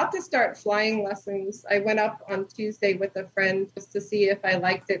about to start flying lessons. I went up on Tuesday with a friend just to see if I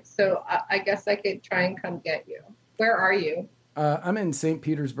liked it. So I guess I could try and come get you. Where are you? I'm in St.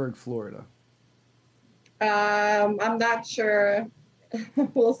 Petersburg, Florida. I'm not sure.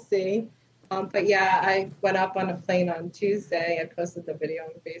 We'll see. But yeah, I went up on a plane on Tuesday. I posted the video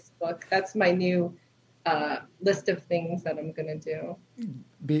on Facebook. That's my new list of things that I'm going to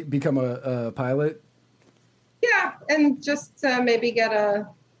do. Become a pilot? Yeah, and just maybe get a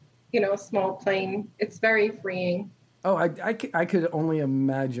small plane. It's very freeing. Oh, I could only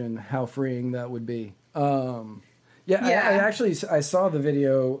imagine how freeing that would be. I saw the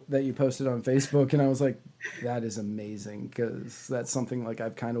video that you posted on Facebook, and I was like, that is amazing, because that's something like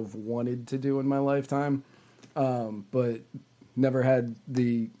I've kind of wanted to do in my lifetime, but never had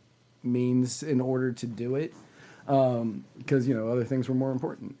the means in order to do it. Because other things were more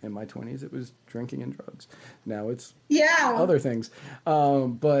important. In my 20s, it was drinking and drugs. Now it's other things. I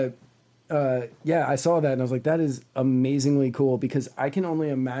saw that and I was like, that is amazingly cool, because I can only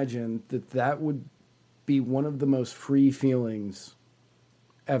imagine that would be one of the most free feelings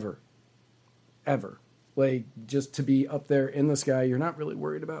ever. Like, just to be up there in the sky, you're not really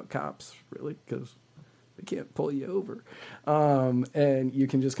worried about cops, really, because they can't pull you over. And you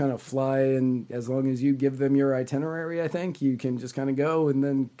can just kind of fly, and as long as you give them your itinerary, I think, you can just kind of go and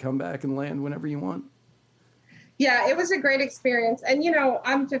then come back and land whenever you want. Yeah, it was a great experience. And,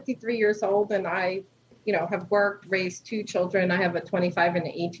 I'm 53 years old, and I, have worked, raised 2 children. I have a 25 and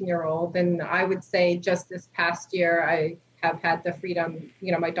an 18-year-old. And I would say just this past year, I have had the freedom.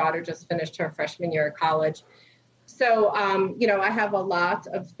 My daughter just finished her freshman year of college. So, I have a lot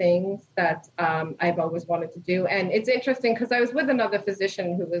of things that I've always wanted to do. And it's interesting because I was with another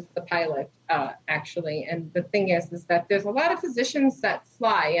physician who was the pilot, actually. And the thing is that there's a lot of physicians that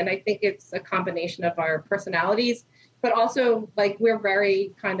fly. And I think it's a combination of our personalities, but also, like, we're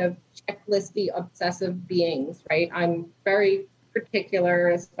very kind of checklisty, obsessive beings, right? I'm very particular,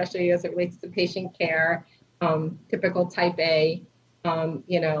 especially as it relates to patient care, typical type A,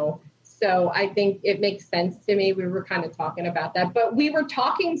 So I think it makes sense to me. We were kind of talking about that, but we were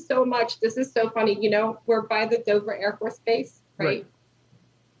talking so much. This is so funny. We're by the Dover Air Force Base, right?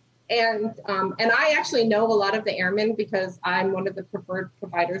 And I actually know a lot of the airmen because I'm one of the preferred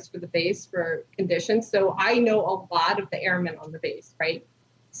providers for the base for conditions. So I know a lot of the airmen on the base, right?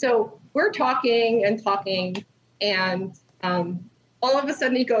 So we're talking, and all of a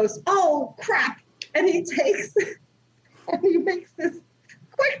sudden he goes, "Oh, crap." And he makes this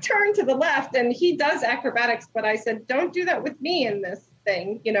quick turn to the left, and he does acrobatics, but I said, "Don't do that with me in this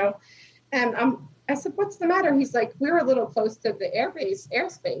thing," And I said, "What's the matter?" He's like, "We're a little close to the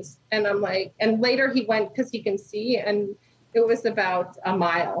airspace. And I'm like, and later he went, because he can see, and it was about a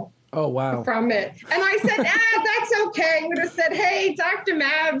mile. Oh, wow. From it. And I said, that's okay. I would have said, "Hey, Dr.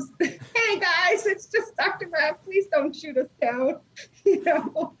 Mabs, hey guys, it's just Dr. Mabs. Please don't shoot us down,"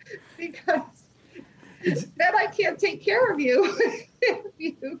 because then I can't take care of you if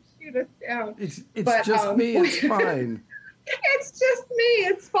you shoot us down. It's just me. It's fine. It's just me.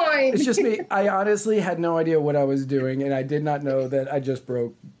 It's fine. It's just me. I honestly had no idea what I was doing, and I did not know that I just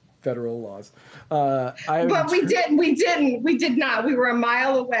broke federal laws. But we did not. We were a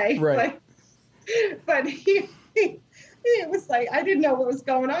mile away. Right. But he was like, I didn't know what was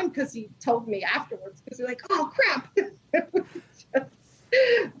going on because he told me afterwards, because he's like, "Oh, crap." It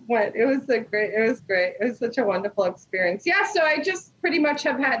was great. It was such a wonderful experience. Yeah. So I just pretty much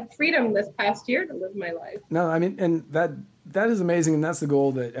have had freedom this past year to live my life. No, I mean, and that is amazing. And that's the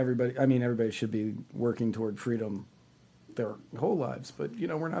goal that everybody should be working toward freedom their whole lives. But,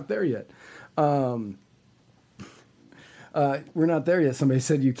 we're not there yet. We're not there yet. Somebody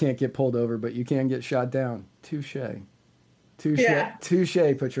said you can't get pulled over, but you can get shot down. Touche,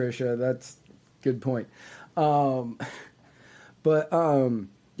 Patricia. That's a good point. But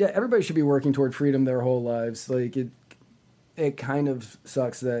everybody should be working toward freedom their whole lives. Like, it kind of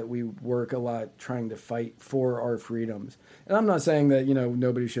sucks that we work a lot trying to fight for our freedoms. And I'm not saying that,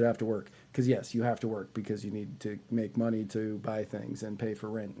 nobody should have to work, because yes, you have to work because you need to make money to buy things and pay for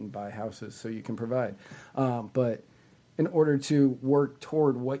rent and buy houses so you can provide. But in order to work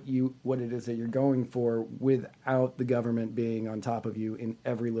toward what it is that you're going for without the government being on top of you in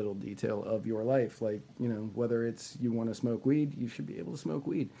every little detail of your life. Like, whether it's you want to smoke weed, you should be able to smoke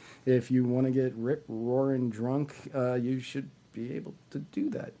weed. If you want to get rip-roaring drunk, you should be able to do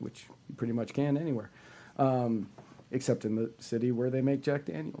that, which you pretty much can anywhere. Except in the city where they make Jack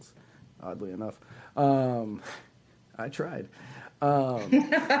Daniels, oddly enough. I tried.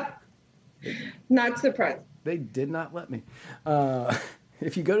 Not surprised. They did not let me.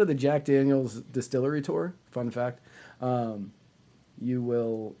 If you go to the Jack Daniels distillery tour, fun fact, they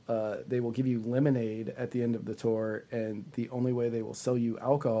will give you lemonade at the end of the tour, and the only way they will sell you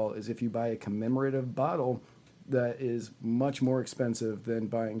alcohol is if you buy a commemorative bottle that is much more expensive than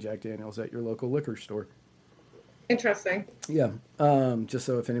buying Jack Daniels at your local liquor store. Interesting. Yeah. Just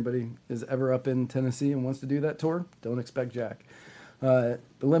so if anybody is ever up in Tennessee and wants to do that tour, don't expect Jack. The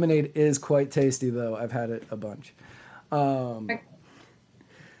lemonade is quite tasty, though. I've had it a bunch.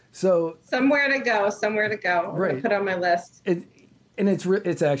 So somewhere to go. I'm right. gonna put on my list.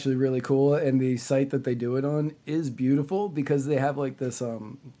 It's actually really cool, and the site that they do it on is beautiful because they have like this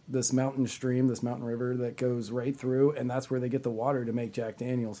mountain stream, this mountain river that goes right through, and that's where they get the water to make Jack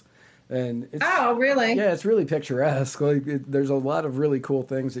Daniels. And it's, oh, really? Yeah, it's really picturesque. Like there's a lot of really cool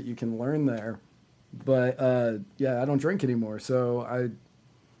things that you can learn there. But I don't drink anymore,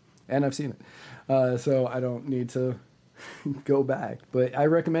 and I've seen it, so I don't need to go back. But I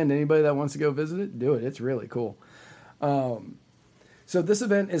recommend anybody that wants to go visit it, do it. It's really cool. So this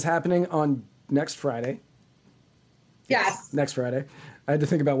event is happening on next Friday. Yes. Next Friday. I had to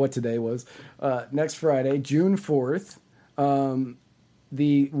think about what today was. Next Friday, June 4th.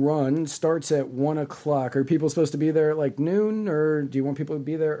 the run starts at 1 o'clock. Are people supposed to be there at like noon, or do you want people to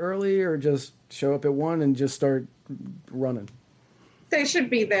be there early, or just show up at 1 and just start running? They should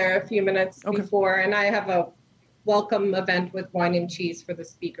be there a few minutes before, and I have a welcome event with wine and cheese for the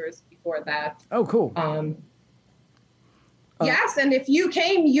speakers before that. Oh, cool. Yes, and if you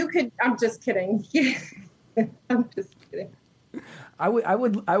came, you could. I'm just kidding. I'm just kidding. I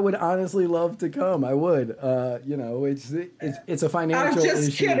would honestly love to come. I would. It's a financial issue. I'm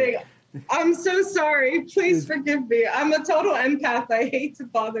just kidding. I'm so sorry. Please forgive me. I'm a total empath. I hate to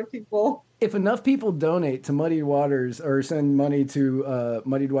bother people. If enough people donate to Muddied Waters or send money to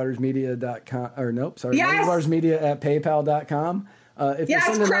muddiedwatersmedia.com muddiedwatersmedia at paypal.com. If they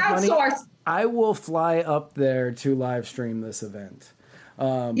send enough money, I will fly up there to live stream this event.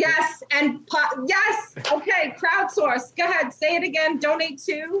 Yes. Okay. Crowdsource. Go ahead. Say it again.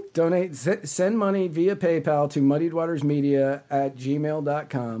 Send money via PayPal to muddiedwatersmedia at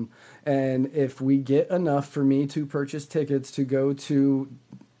gmail.com. And if we get enough for me to purchase tickets to go to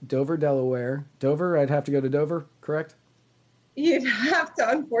Dover, Delaware. Dover, I'd have to go to Dover, correct? You'd have to,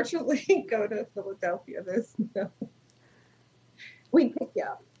 unfortunately, go to Philadelphia. There's no... We'd pick you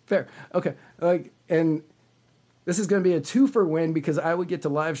up. Fair. Okay. And this is going to be a 2-for-1 because I would get to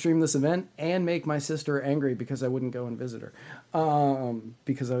live stream this event and make my sister angry because I wouldn't go and visit her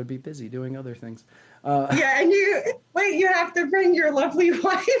because I would be busy doing other things. And you have to bring your lovely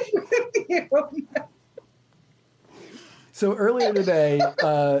wife with you. So earlier today,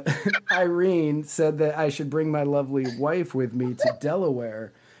 Irene said that I should bring my lovely wife with me to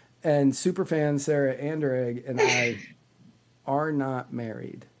Delaware, and superfan Sarah Anderegg and I are not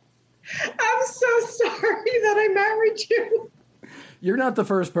married. I'm so sorry that I married you. You're not the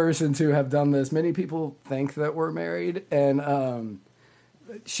first person to have done this. Many people think that we're married, and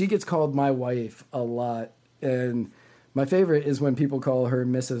she gets called my wife a lot. And my favorite is when people call her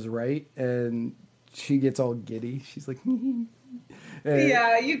Mrs. Wright, and she gets all giddy. She's like,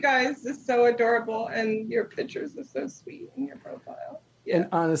 yeah, you guys are so adorable, and your pictures are so sweet in your profile. Yeah. And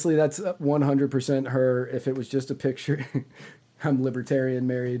honestly, that's 100% her. If it was just a picture, I'm libertarian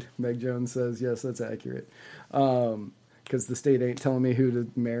married, Meg Jones says. Yes, that's accurate. Because the state ain't telling me who to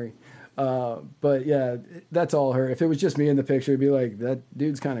marry. But yeah, that's all her. If it was just me in the picture, it'd be like, that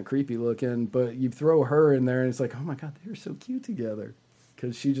dude's kind of creepy looking. But you throw her in there and it's like, oh my God, they're so cute together.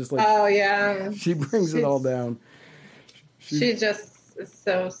 Because she just like, oh yeah, she brings it all down. She just is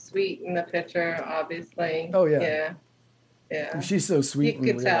so sweet in the picture, obviously. Oh yeah. Yeah. She's so sweet in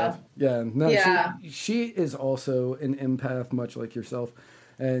real life. Yeah. No, yeah. She is also an empath, much like yourself.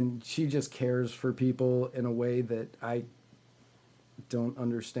 And she just cares for people in a way that I don't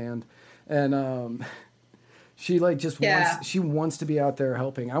understand. And she like just wants to be out there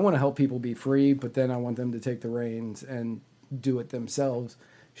helping. I want to help people be free, but then I want them to take the reins and do it themselves.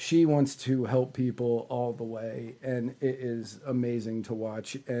 She wants to help people all the way, and it is amazing to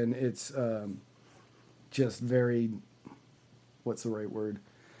watch. And it's just very, what's the right word?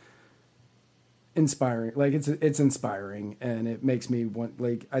 Inspiring. Like it's inspiring, and it makes me want,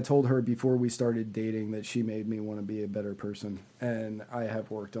 like I told her before we started dating that she made me want to be a better person, and I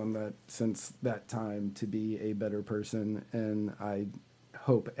have worked on that since that time to be a better person, and I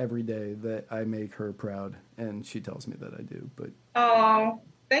hope every day that I make her proud, and she tells me that I do. But oh,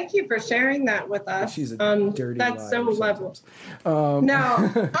 thank you for sharing that with us. She's a dirty that's so lovely.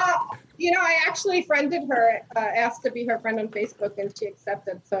 No. I actually friended her, asked to be her friend on Facebook, and she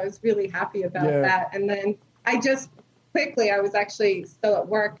accepted. So I was really happy about that. And then I was actually still at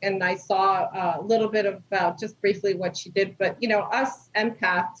work, and I saw a little bit about just briefly what she did. But, us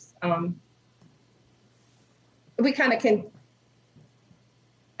empaths, we kind of can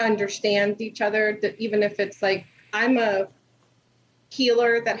understand each other, that even if it's like, I'm a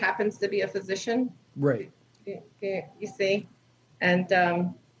healer that happens to be a physician. Right. You see? And,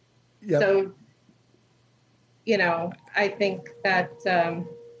 yep. So, I think that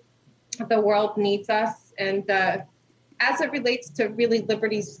the world needs us. And as it relates to really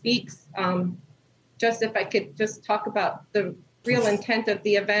Liberty Speaks, just if I could just talk about the real intent of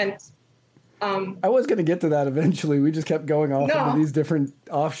the event. I was going to get to that eventually. We just kept going off into these different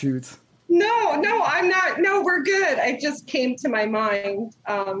offshoots. No, I'm not. No, we're good. It just came to my mind.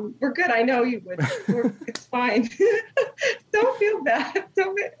 We're good. I know you would. It's fine. Don't feel bad.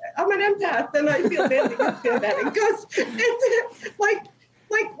 I'm an empath, and I feel bad. You feel bad. It goes. It's like.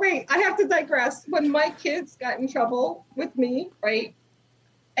 Wait. I have to digress. When my kids got in trouble with me, right,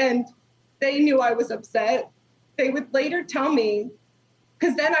 and they knew I was upset, they would later tell me,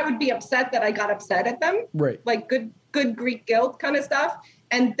 because then I would be upset that I got upset at them, right? Like good Greek guilt kind of stuff.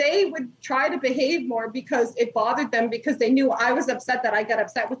 And they would try to behave more because it bothered them, because they knew I was upset that I got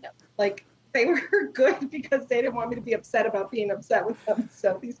upset with them. Like, they were good because they didn't want me to be upset about being upset with them.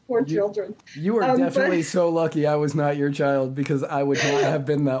 So these poor children. You are definitely so lucky I was not your child, because I would not have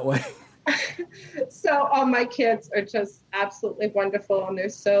been that way. So my kids are just absolutely wonderful, and they're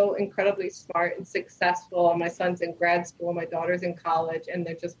so incredibly smart and successful. My son's in grad school, my daughter's in college, and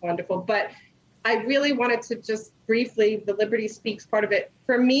they're just wonderful. But I really wanted to just briefly, the Liberty Speaks part of it.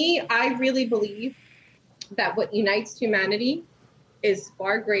 For me, I really believe that what unites humanity is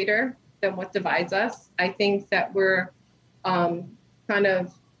far greater than what divides us. I think that we're kind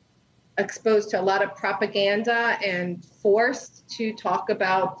of exposed to a lot of propaganda and forced to talk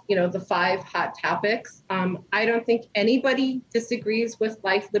about, the 5 hot topics. I don't think anybody disagrees with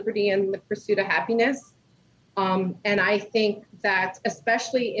life, liberty, and the pursuit of happiness. And I think that,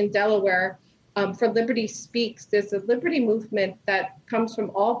 especially in Delaware, for Liberty Speaks, there's a liberty movement that comes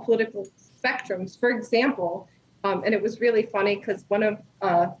from all political spectrums. For example, and it was really funny because one of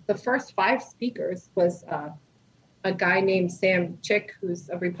the first 5 speakers was a guy named Sam Chick, who's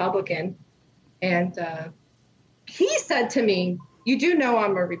a Republican. And he said to me, "You do know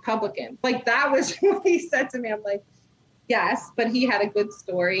I'm a Republican." Like, that was what he said to me. I'm like, yes, but he had a good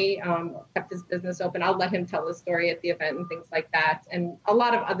story, kept his business open. I'll let him tell the story at the event and things like that, and a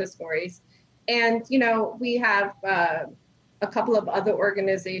lot of other stories. And, we have a couple of other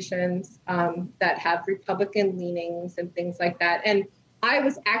organizations that have Republican leanings and things like that. And I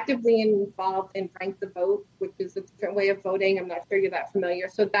was actively involved in Rank the Vote, which is a different way of voting. I'm not sure you're that familiar.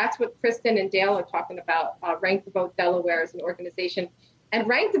 So that's what Kristen and Dale are talking about. Rank the Vote Delaware is an organization. And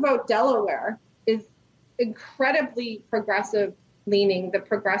Rank the Vote Delaware is incredibly progressive leaning. The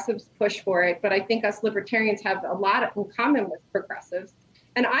progressives push for it. But I think us libertarians have a lot in common with progressives.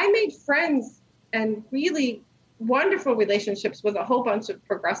 And I made friends and really wonderful relationships with a whole bunch of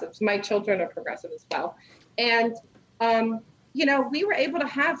progressives. My children are progressive as well. And, we were able to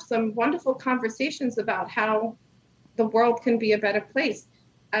have some wonderful conversations about how the world can be a better place.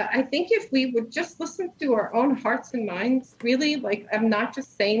 I think if we would just listen to our own hearts and minds, really, like, I'm not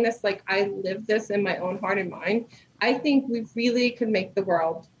just saying this, like, I live this in my own heart and mind. I think we really could make the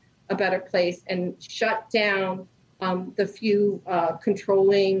world a better place and shut down the few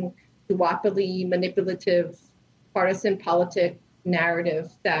controlling, duopoly, manipulative, partisan politic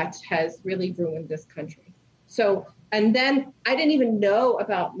narrative that has really ruined this country. So, and then I didn't even know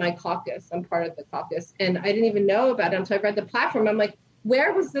about my caucus. I'm part of the caucus, and I didn't even know about it until I read the platform. I'm like,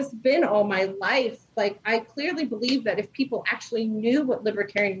 where was this been all my life? Like, I clearly believe that if people actually knew what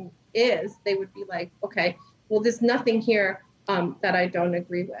libertarian is, they would be like, okay, well, there's nothing here that I don't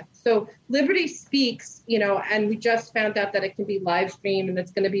agree with. So Liberty Speaks, and we just found out that it can be live streamed and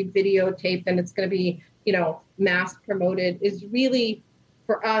it's going to be videotaped and it's going to be, mass promoted, is really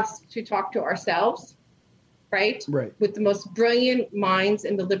for us to talk to ourselves. Right? With the most brilliant minds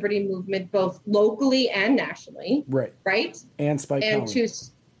in the liberty movement, both locally and nationally. Right? And Spike County.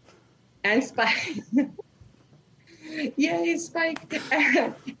 And Spike. Yay, Spike.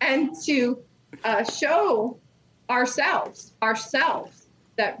 And to show ourselves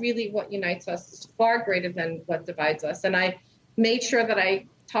that really what unites us is far greater than what divides us. And I made sure that I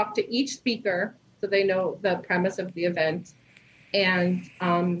talked to each speaker so they know the premise of the event. And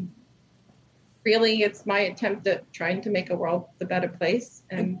really, it's my attempt at trying to make a world a better place.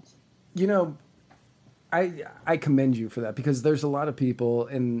 And I commend you for that, because there's a lot of people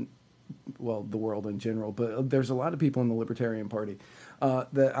in, the world in general, but there's a lot of people in the Libertarian Party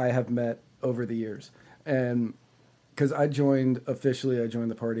that I have met over the years. And because I joined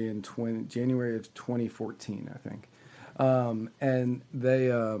the party in January of 2014, I think. And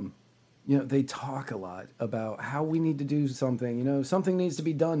they talk a lot about how we need to do something. Something needs to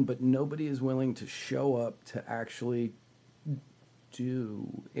be done, but nobody is willing to show up to actually do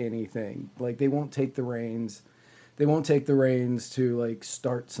anything. Like, they won't take the reins. They won't take the reins to, like,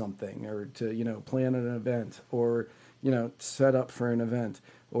 start something or to, plan an event or, set up for an event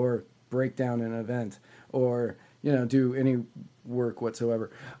or break down an event or, do any work whatsoever.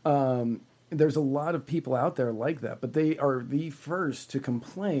 There's a lot of people out there like that, but they are the first to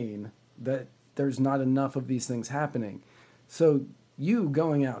complain that there's not enough of these things happening. So you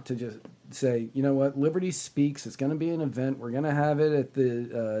going out to just say, you know what, Liberty Speaks, it's going to be an event. We're going to have it at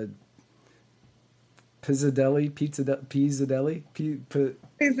the Pizzadilly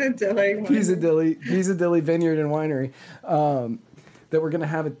Vineyard and Winery. That we're going to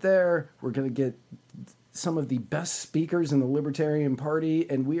have it there. We're going to get some of the best speakers in the Libertarian Party,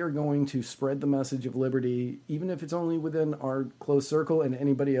 and we are going to spread the message of liberty, even if it's only within our close circle and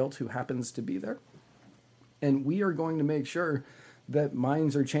anybody else who happens to be there. And we are going to make sure that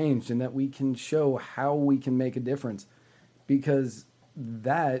minds are changed and that we can show how we can make a difference, because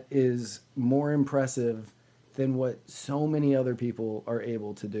that is more impressive than what so many other people are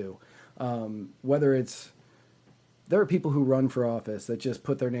able to do. Whether it's, there are people who run for office that just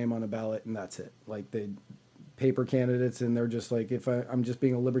put their name on a ballot and that's it. Like they paper candidates and they're just like, I'm just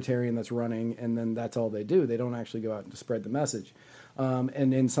being a libertarian that's running, and then that's all they do. They don't actually go out and spread the message.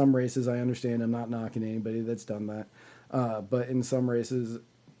 And in some races, I understand, I'm not knocking anybody that's done that. But in some races,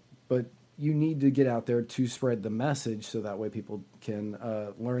 you need to get out there to spread the message so that way people can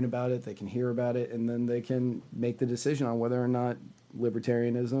learn about it, they can hear about it, and then they can make the decision on whether or not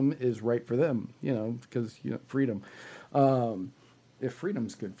libertarianism is right for them, because, freedom. If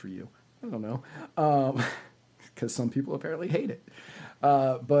freedom's good for you, I don't know, because some people apparently hate it.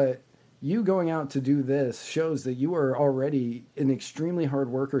 But you going out to do this shows that you are already an extremely hard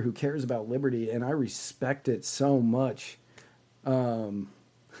worker who cares about liberty, and I respect it so much.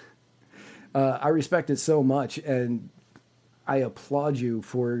 I respect it so much, and I applaud you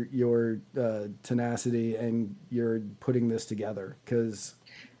for your tenacity and your putting this together, because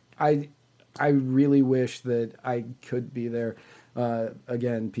I really wish that I could be there.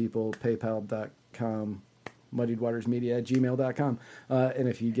 Again, people, paypal.com, muddiedwatersmedia@gmail.com. And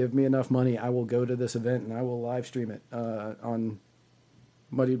if you give me enough money, I will go to this event and I will live stream it on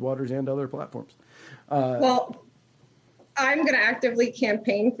Muddied Waters and other platforms. Well, I'm going to actively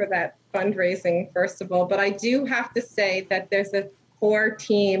campaign for that fundraising, first of all, but I do have to say that there's a core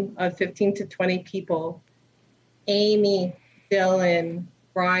team of 15 to 20 people: Amy, Dylan,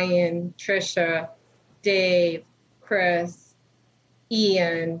 Brian, Trisha, Dave, Chris,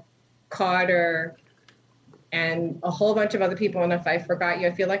 Ian, Carter, and a whole bunch of other people. And if I forgot you,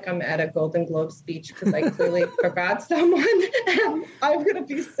 I feel like I'm at a Golden Globe speech because I clearly forgot someone. And I'm going to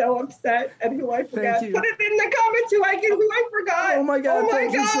be so upset at who I forgot. Put it in the comments who I forgot. Oh my God,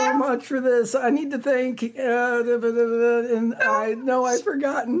 thank you so much for this. I need to thank, and I know I've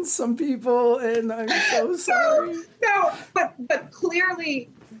forgotten some people, and I'm so sorry. No, but clearly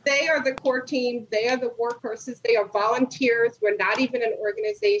they are the core team. They are the workhorses. They are volunteers. We're not even an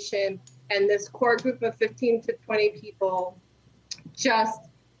organization. And this core group of 15 to 20 people just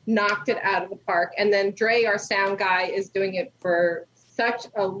knocked it out of the park. And then Dre, our sound guy, is doing it for such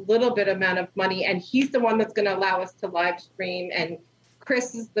a little bit amount of money. And he's the one that's going to allow us to live stream. And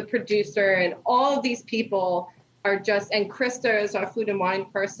Chris is the producer. And all of these people are just, and Krista is our food and wine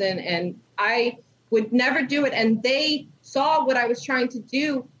person. And I would never do it. And they saw what I was trying to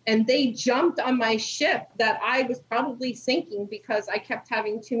do, and they jumped on my ship that I was probably sinking because I kept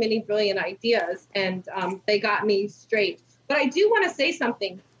having too many brilliant ideas, and they got me straight. But I do want to say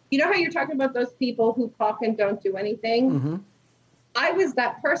something. You know how you're talking about those people who talk and don't do anything? Mm-hmm. I was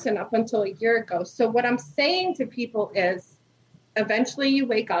that person up until a year ago. So what I'm saying to people is eventually you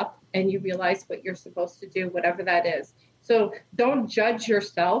wake up and you realize what you're supposed to do, whatever that is. So don't judge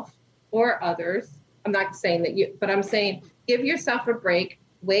yourself or others. I'm not saying that you, but I'm saying give yourself a break,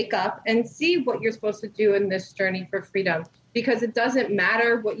 wake up, and see what you're supposed to do in this journey for freedom. Because it doesn't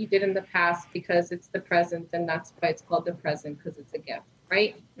matter what you did in the past, because it's the present, and that's why it's called the present, because it's a gift,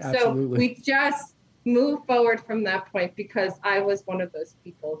 right? Absolutely. So we just move forward from that point, because I was one of those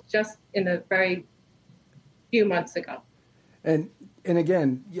people just in a very few months ago. And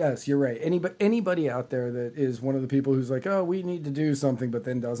again, yes, you're right. Anybody out there that is one of the people who's like, oh, we need to do something, but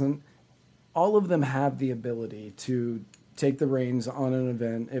then doesn't, all of them have the ability to take the reins on an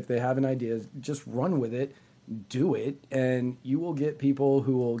event. If they have an idea, just run with it, do it, and you will get people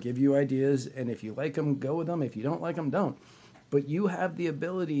who will give you ideas. And if you like them, go with them. If you don't like them, don't. But you have the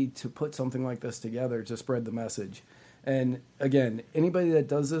ability to put something like this together to spread the message. And again, anybody that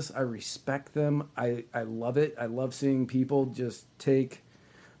does this, I respect them. I love it. I love seeing people just take...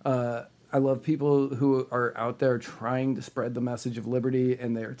 I love people who are out there trying to spread the message of liberty,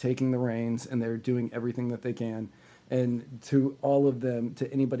 and they're taking the reins, and they're doing everything that they can. And to all of them, to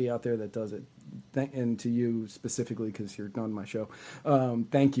anybody out there that does it, and to you specifically, because you're on my show,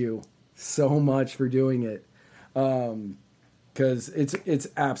 thank you so much for doing it. Because it's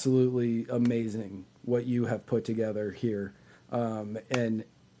absolutely amazing what you have put together here. And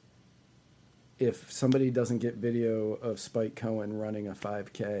if somebody doesn't get video of Spike Cohen running a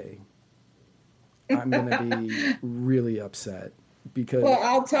 5K, I'm going to be really upset. Because well,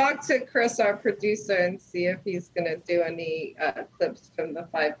 I'll talk to Chris, our producer, and see if he's going to do any clips from the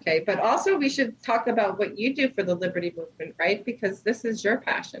 5K. But also we should talk about what you do for the Liberty Movement, right? Because this is your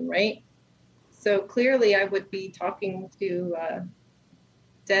passion, right? So clearly I would be talking to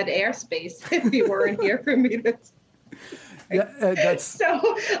dead airspace if you weren't here for me to... Yeah, that's... So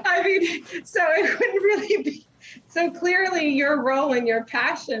it wouldn't really be... So clearly your role and your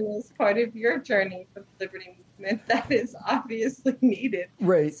passion is part of your journey for the liberty movement that is obviously needed.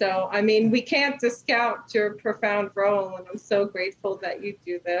 Right. So, I mean, we can't discount your profound role, and I'm so grateful that you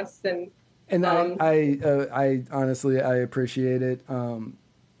do this. And I honestly, I appreciate it.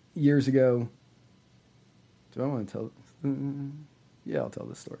 Years ago, do I want to tell? Yeah, I'll tell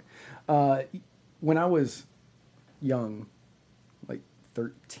this story. When I was young, like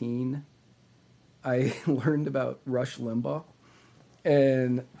 13, I learned about Rush Limbaugh,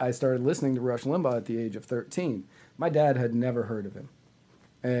 and I started listening to Rush Limbaugh at the age of 13. My dad had never heard of him,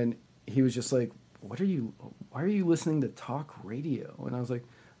 and he was just like, why are you listening to talk radio? And I was like,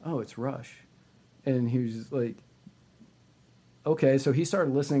 oh, it's Rush. And he was just like, okay. So he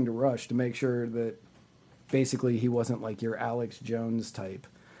started listening to Rush to make sure that basically he wasn't like your Alex Jones type.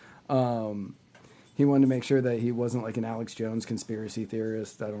 He wanted to make sure that he wasn't like an Alex Jones conspiracy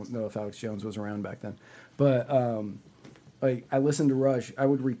theorist. I don't know if Alex Jones was around back then, but like I listened to Rush. I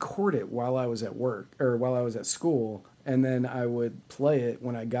would record it while I was at work or while I was at school, and then I would play it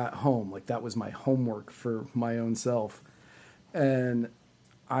when I got home. Like that was my homework for my own self. And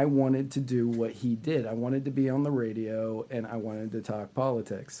I wanted to do what he did. I wanted to be on the radio, and I wanted to talk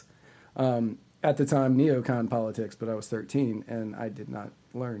politics. At the time, neocon politics, but I was 13, and I did not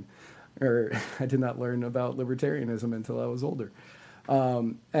learn. Or I did not learn about libertarianism until I was older.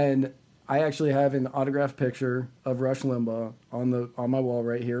 And I actually have an autographed picture of Rush Limbaugh on my wall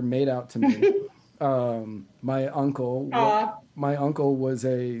right here, made out to me. My uncle was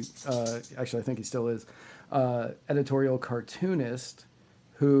actually I think he still is, editorial cartoonist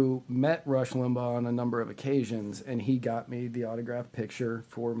who met Rush Limbaugh on a number of occasions, and he got me the autographed picture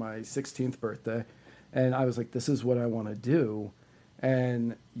for my 16th birthday. And I was like, this is what I want to do.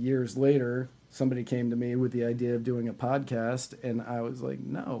 And years later, somebody came to me with the idea of doing a podcast, and I was like,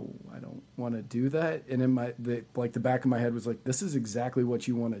 no, I don't want to do that. And in the back of my head was like, this is exactly what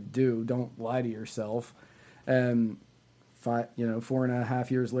you want to do. Don't lie to yourself. And 4.5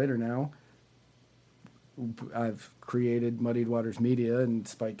 years later now, I've created Muddied Waters Media, and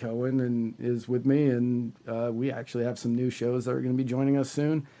Spike Cohen is with me, and we actually have some new shows that are going to be joining us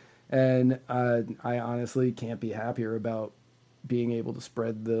soon. And I honestly can't be happier about being able to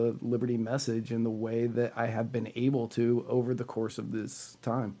spread the liberty message in the way that I have been able to over the course of this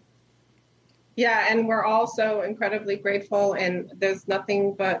time. Yeah, and we're also incredibly grateful, and there's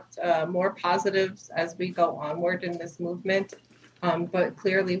nothing but more positives as we go onward in this movement. But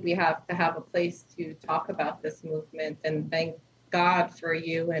clearly we have to have a place to talk about this movement, and thank God for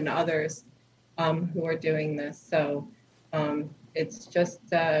you and others who are doing this. So it's just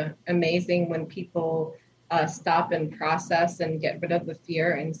amazing when people stop and process and get rid of the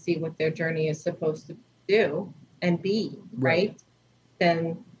fear and see what their journey is supposed to do and be, right?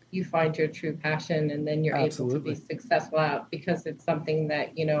 Then you find your true passion, and then you're able to be successful out, because it's something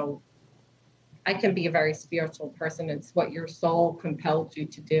that, I can be a very spiritual person. It's what your soul compelled you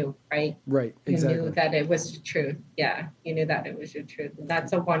to do, right? Right, exactly. You knew that it was the truth. Yeah, you knew that it was your truth. And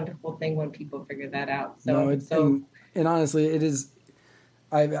that's a wonderful thing when people figure that out. And honestly, it is.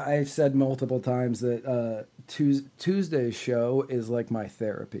 I've said multiple times that Tuesday's show is like my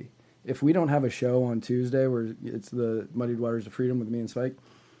therapy. If we don't have a show on Tuesday where it's the Muddied Waters of Freedom with me and Spike,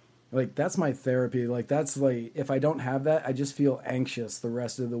 like that's my therapy. Like that's like, if I don't have that, I just feel anxious the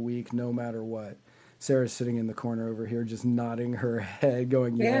rest of the week, no matter what. Sarah's sitting in the corner over here, just nodding her head,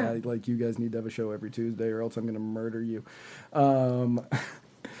 going, "Yeah, like you guys need to have a show every Tuesday, or else I'm going to murder you."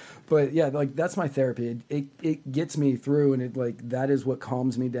 But yeah, like that's my therapy. It gets me through, and that is what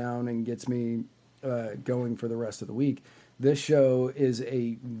calms me down and gets me going for the rest of the week. This show is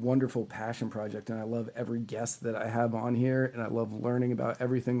a wonderful passion project, and I love every guest that I have on here, and I love learning about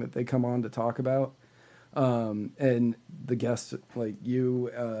everything that they come on to talk about. And the guests like you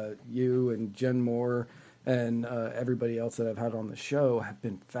and Jen Moore and everybody else that I've had on the show have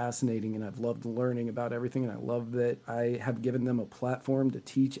been fascinating, and I've loved learning about everything, and I love that I have given them a platform to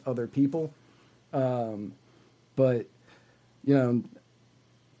teach other people. But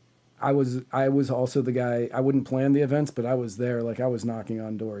I was also the guy. I wouldn't plan the events, but I was there. Like I was knocking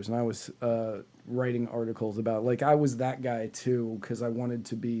on doors, and I was writing articles about. Like I was that guy too, because I wanted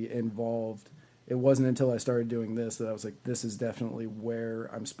to be involved. It wasn't until I started doing this that I was like, this is definitely where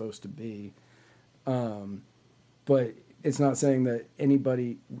I'm supposed to be. But it's not saying that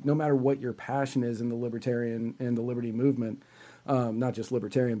anybody, no matter what your passion is in the libertarian and the liberty movement, not just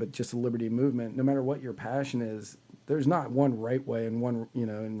libertarian, but just the liberty movement, no matter what your passion is, there's not one right way and one,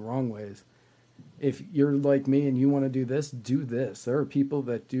 and wrong ways. If you're like me and you want to do this, do this. There are people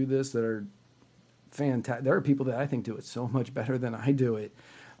that do this that are fantastic. There are people that I think do it so much better than I do it.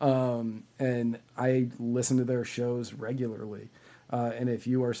 And I listen to their shows regularly. And if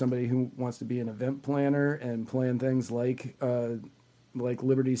you are somebody who wants to be an event planner and plan things like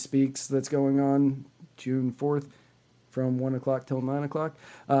Liberty Speaks that's going on June 4th from 1 o'clock till 9 o'clock,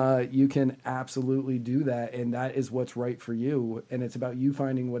 you can absolutely do that. And that is what's right for you. And it's about you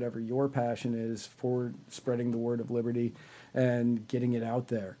finding whatever your passion is for spreading the word of liberty and getting it out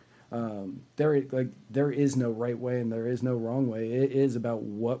there. There is no right way and there is no wrong way. It is about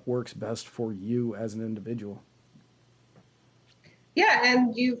what works best for you as an individual. Yeah,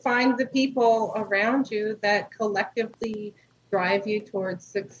 and you find the people around you that collectively drive you towards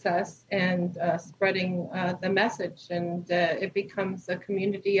success and spreading the message, and it becomes a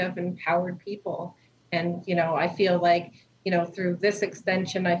community of empowered people. And, I feel like, through this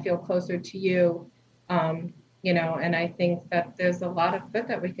extension, I feel closer to you, and I think that there's a lot of good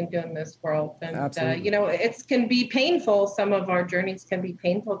that we can do in this world. And, it can be painful. Some of our journeys can be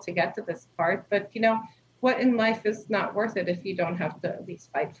painful to get to this part, but, what in life is not worth it if you don't have to at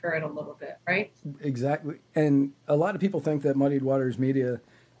least fight for it a little bit, right? Exactly. And a lot of people think that Muddied Waters Media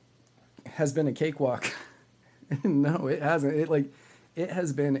has been a cakewalk. No, it hasn't. It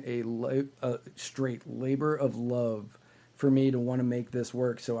has been a straight labor of love for me to want to make this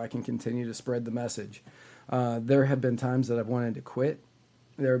work so I can continue to spread the message. There have been times that I've wanted to quit.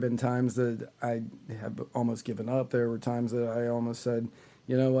 There have been times that I have almost given up. There were times that I almost said,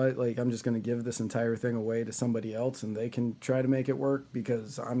 you know what, I'm just going to give this entire thing away to somebody else and they can try to make it work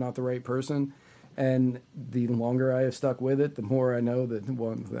because I'm not the right person. And the longer I have stuck with it, the more I know that,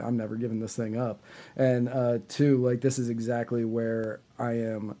 one, I'm never giving this thing up. And two, this is exactly where I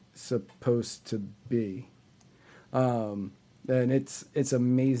am supposed to be. And it's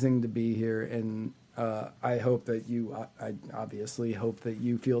amazing to be here. And I hope that I obviously hope that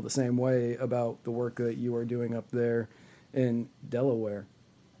you feel the same way about the work that you are doing up there in Delaware.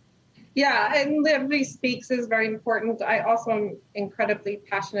 Yeah, and Liberty Speaks is very important. I also am incredibly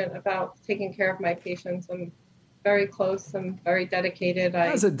passionate about taking care of my patients. I'm very close. I'm very dedicated.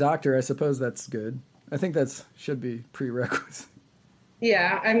 As a doctor, I suppose that's good. I think that should be prerequisite.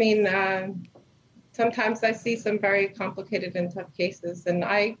 Yeah, I mean, sometimes I see some very complicated and tough cases, and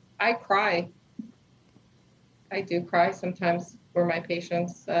I cry. I do cry sometimes for my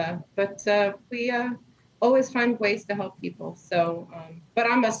patients, but we always find ways to help people. So, but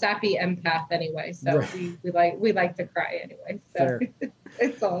I'm a sappy empath anyway, so right. we like to cry anyway. So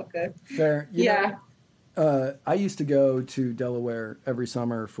it's all good. Fair. I used to go to Delaware every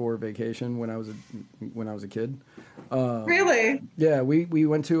summer for vacation when I was a kid. Really? Yeah, we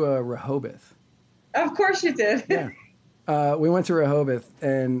went to Rehoboth. Of course you did. Yeah, we went to Rehoboth,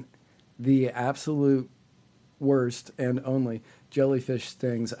 and the absolute worst and only jellyfish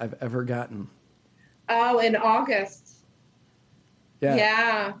stings I've ever gotten. Oh, in August.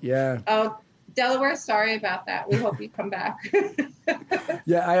 Yeah. Oh, Delaware, sorry about that. We hope you come back.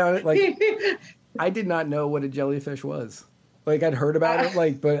 Yeah, I did not know what a jellyfish was. I'd heard about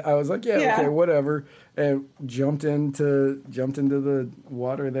it, but I was like, okay, whatever, and jumped into the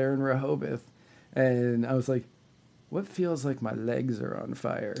water there in Rehoboth, and I was like, what feels like my legs are on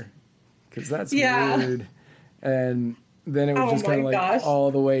fire? Because that's weird. And then it was just kind of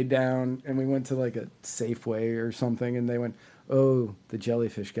all the way down, and we went to a Safeway or something, and they went, "Oh, the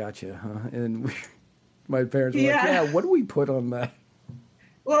jellyfish got you, huh?" And my parents were like, "Yeah, what do we put on that?"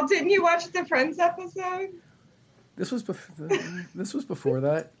 Well, didn't you watch the Friends episode? This was before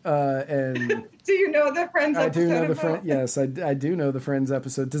that, and do you know the Friends episode? I do know the Friends. Yes, I do know the Friends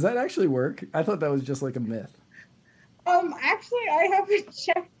episode. Does that actually work? I thought that was just a myth. Actually, I haven't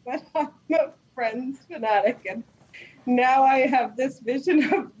checked, but I'm a Friends fanatic, and now I have this vision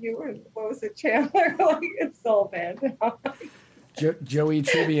of you and what was it, Chandler? It's so bad. Joey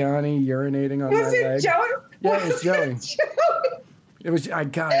Tribbiani urinating on my leg. Was it Joey? Yeah, it was Joey. It was.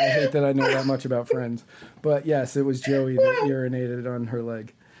 God, I hate that I know that much about Friends, but yes, it was Joey that urinated on her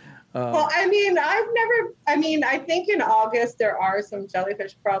leg. Well, I think in August there are some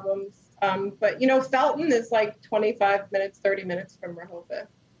jellyfish problems, but Felton is 25 minutes, 30 minutes from Rehoboth.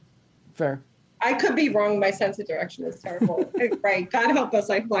 Fair. I could be wrong. My sense of direction is terrible. Right. God help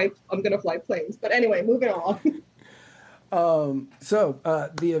us. I'm going to fly planes. But anyway, moving on. So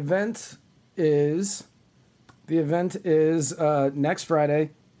the event is next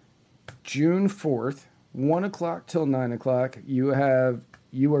Friday, June 4th, 1 o'clock till 9 o'clock. You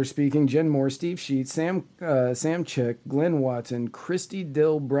are speaking Jen Moore, Steve Sheets, Sam Chick, Glenn Watson, Christy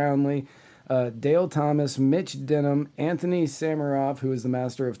Dill Brownlee, Dale Thomas, Mitch Denham, Anthony Samarov, who is the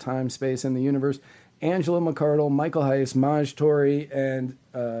master of time, space, and the universe, Angela McCardle, Michael Heiss, Maj Tory, and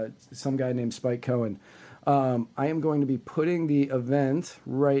some guy named Spike Cohen. I am going to be putting the event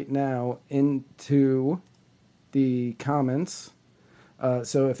right now into the comments.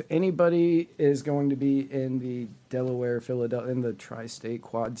 So if anybody is going to be in the Delaware, Philadelphia, in the tri-state,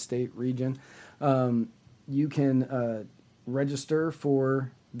 quad-state region, you can register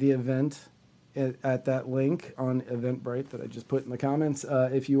for the event at that link on Eventbrite that I just put in the comments.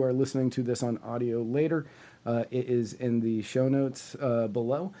 If you are listening to this on audio later, it is in the show notes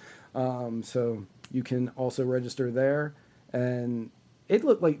below. So you can also register there. And this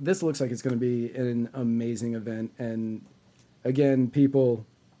looks like it's going to be an amazing event. And again, people,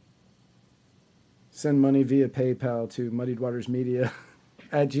 send money via PayPal to muddiedwatersmedia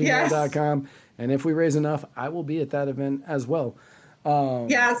at gmail.com. Yes. And if we raise enough, I will be at that event as well.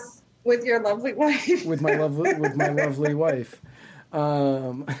 Yes, with your lovely wife. with my lovely wife.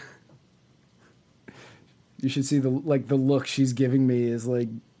 You should see the look she's giving me is like,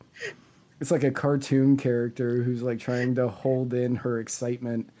 it's like a cartoon character who's like trying to hold in her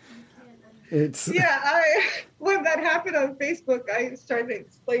excitement. It's when that happened on Facebook, I started to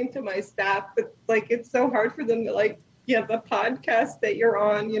explain to my staff that like it's so hard for them to the podcast that you're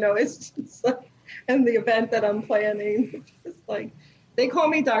on, it's just like, and the event that I'm planning, just like they call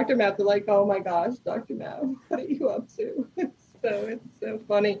me Dr. Matt. They're like, oh my gosh, Dr. Matt, what are you up to? It's so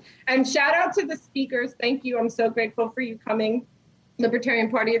funny. And shout out to the speakers. Thank you. I'm so grateful for you coming. Libertarian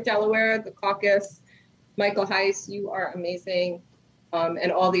Party of Delaware, the caucus, Michael Heiss, you are amazing.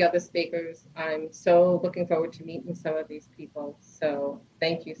 And all the other speakers. I'm so looking forward to meeting some of these people. So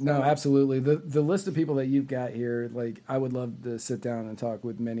thank you so much. No, absolutely. The list of people that you've got here, like I would love to sit down and talk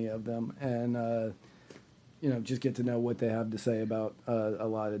with many of them and, just get to know what they have to say about a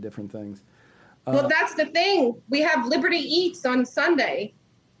lot of different things. Well, that's the thing. We have Liberty Eats on Sunday.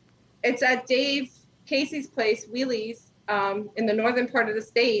 It's at Dave Casey's place, Wheelies, in the northern part of the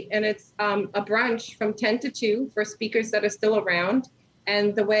state. And it's a brunch from 10 to 2 for speakers that are still around.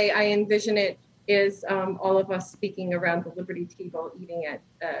 And the way I envision it is all of us speaking around the Liberty table, eating at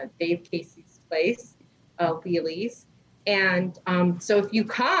Dave Casey's place, Wheelies. And so if you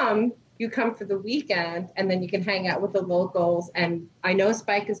come for the weekend, and then you can hang out with the locals. And I know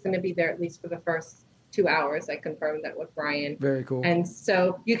Spike is going to be there at least for the first 2 hours. I confirmed that with Brian. Very cool. And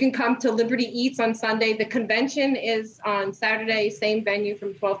so you can come to Liberty Eats on Sunday. The convention is on Saturday, same venue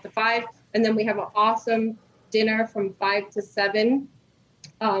from 12 to 5. And then we have an awesome dinner from 5 to 7.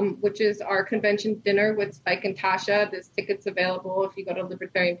 Which is our convention dinner with Spike and Tasha. There's tickets available if you go to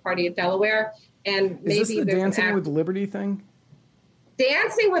Libertarian Party of Delaware. And maybe is this the Dancing with Liberty thing?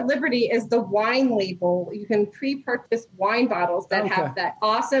 Dancing with Liberty is the wine label. You can pre-purchase wine bottles that have that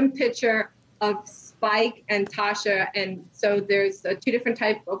awesome picture of Spike and Tasha. And so there's 2 different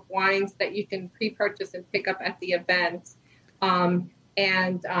types of wines that you can pre-purchase and pick up at the event.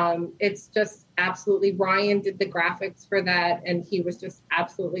 It's just absolutely, Ryan did the graphics for that, and he was just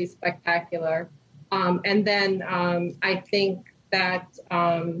absolutely spectacular. And then I think that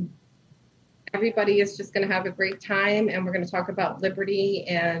everybody is just going to have a great time, and we're going to talk about liberty,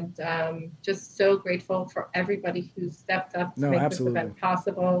 and just so grateful for everybody who stepped up to make this event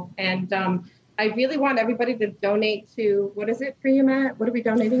possible. And I really want everybody to donate to, what is it for you, Matt? What are we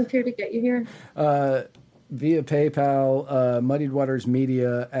donating to get you here? Via PayPal,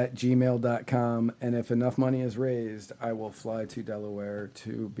 muddiedwatersmedia at gmail.com. And if enough money is raised, I will fly to Delaware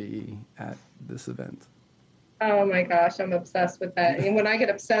to be at this event. Oh my gosh, I'm obsessed with that. And when I get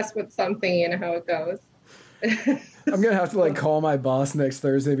obsessed with something, you know how it goes. I'm going to have to call my boss next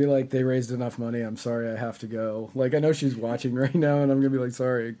Thursday and be like, they raised enough money. I'm sorry, I have to go. I know she's watching right now, and I'm going to be like,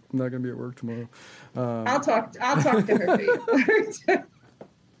 sorry, I'm not going to be at work tomorrow. I'll talk to her for you.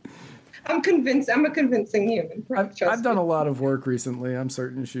 I'm a convincing human. I've done a lot of work recently. I'm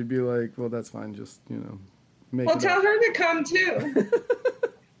certain she'd be like, well, that's fine. Just, make it tell her to come too.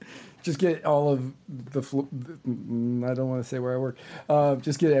 Just get all of I don't want to say where I work.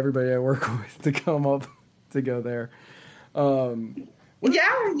 Just get everybody I work with to come up to go there.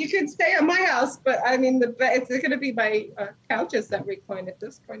 Yeah, you could stay at my house, but I mean, it's going to be my couches that recline at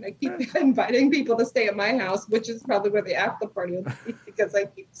this point. I keep inviting people to stay at my house, which is probably where the after party will be, because I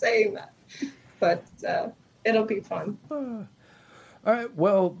keep saying that. But it'll be fun. All right.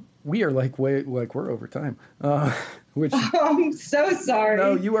 Well, we are we're over time. Which I'm so sorry.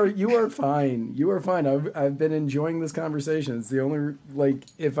 No, you are fine. You are fine. I've been enjoying this conversation. It's the only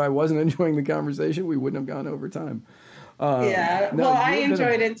if I wasn't enjoying the conversation, we wouldn't have gone over time. I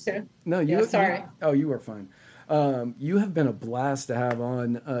enjoyed it too. No, sorry. You were fine. You have been a blast to have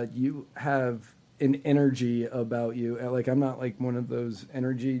on. You have an energy about you. I'm not one of those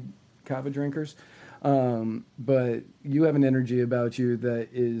energy kava drinkers. But you have an energy about you that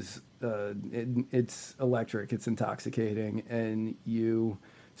is, it's electric. It's intoxicating. And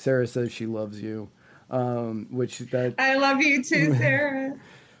Sarah says she loves you, which that... I love you too, Sarah.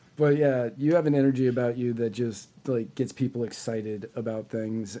 But yeah, you have an energy about you that just like gets people excited about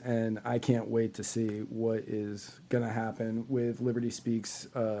things, and I can't wait to see what is going to happen with Liberty Speaks,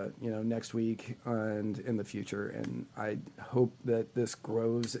 next week and in the future. And I hope that this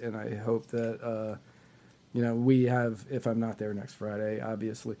grows, and I hope that we have, if I'm not there next Friday,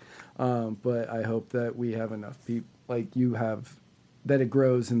 obviously, but I hope that we have enough people like you have, that it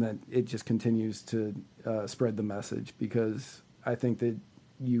grows and that it just continues to spread the message, because I think that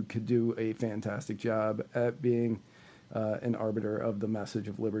you could do a fantastic job at being an arbiter of the message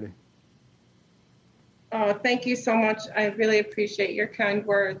of liberty. Oh, thank you so much. I really appreciate your kind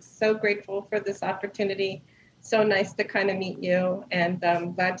words. So grateful for this opportunity. So nice to kind of meet you, and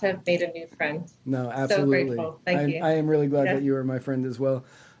I'm glad to have made a new friend. No, absolutely. So grateful. Thank you. I am really glad that you are my friend as well.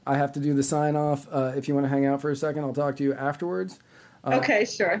 I have to do the sign off. If you want to hang out for a second, I'll talk to you afterwards. Okay,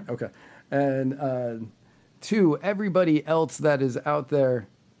 sure. Okay. And to everybody else that is out there,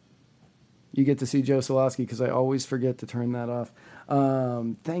 you get to see Joe Solosky, because I always forget to turn that off.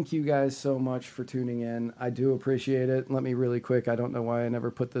 Thank you guys so much for tuning in. I do appreciate it. Let me really quick, I don't know why I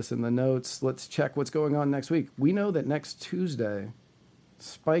never put this in the notes. Let's check what's going on next week. We know that next Tuesday,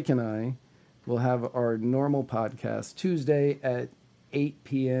 Spike and I will have our normal podcast Tuesday at 8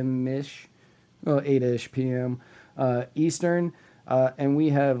 p.m.-ish, 8-ish p.m. Eastern. And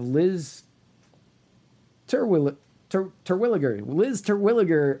we have Liz Terwilliger. Liz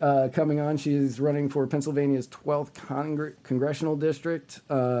Terwilliger coming on. She's running for Pennsylvania's 12th congressional district,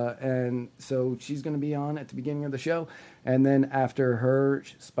 and so she's going to be on at the beginning of the show. And then after her,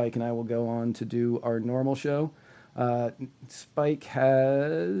 Spike and I will go on to do our normal show. Spike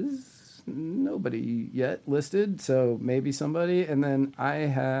has nobody yet listed, so maybe somebody. And then I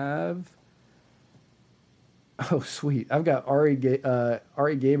have... Oh, sweet. I've got Ari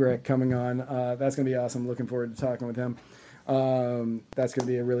Gabrek coming on. That's going to be awesome. Looking forward to talking with him. That's going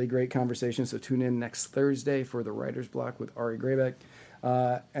to be a really great conversation. So tune in next Thursday for the Writer's Block with Ari Gabrek.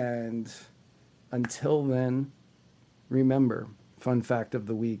 And until then, remember, fun fact of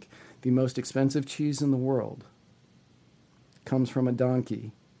the week, the most expensive cheese in the world comes from a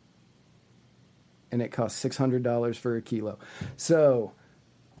donkey, and it costs $600 for a kilo. So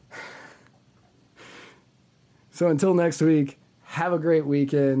until next week, have a great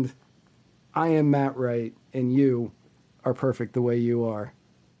weekend. I am Matt Wright, and you are perfect the way you are.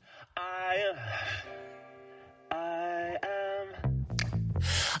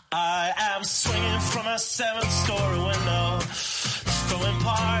 I am swinging from a 7-story window, throwing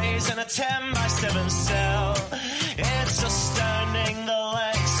parties in a 10-by-7 cell. It's astounding the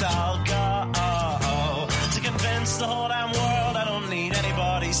lengths I'll go to convince the whole damn world I don't need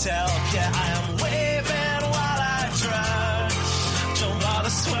anybody's help. Yeah, I am waving while I drown. Don't bother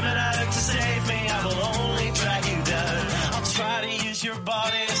swimming out to save me, I will only drag you down. I'll try to use your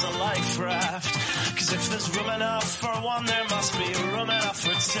body as a life raft, 'cause if there's room enough for one, there must be room enough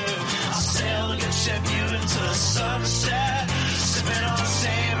for two. I'll sail the good ship you into the sunset, sipping on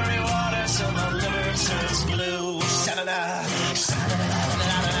savory water till my liver turns blue. Sha-na-na,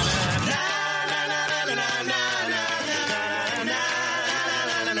 sha-na-na-na-na-na-na.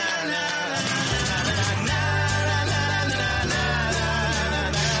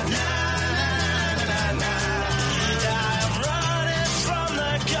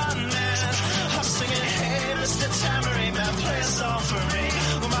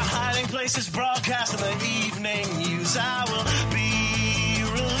 Places broadcast in the evening news, I will be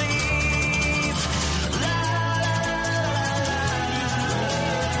relieved. La, la,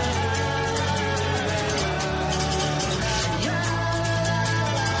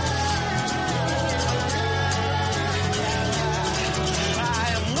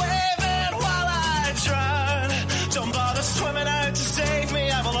 I am waving while I drown. Don't bother swimming out to save me,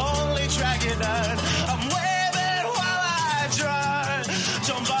 I will only drag you down. I'm waving while I drown.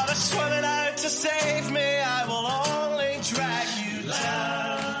 Don't bother swimming out to save me, I will only drag you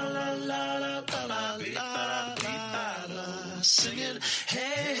down. La, la, la, la, la, la, singing,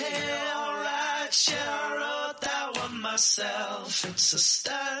 hey, hey, alright, yeah, I wrote that one myself. It's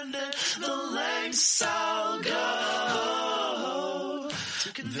astounding the lengths I'll go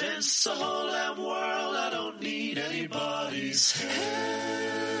to convince the whole damn world I don't need anybody's help.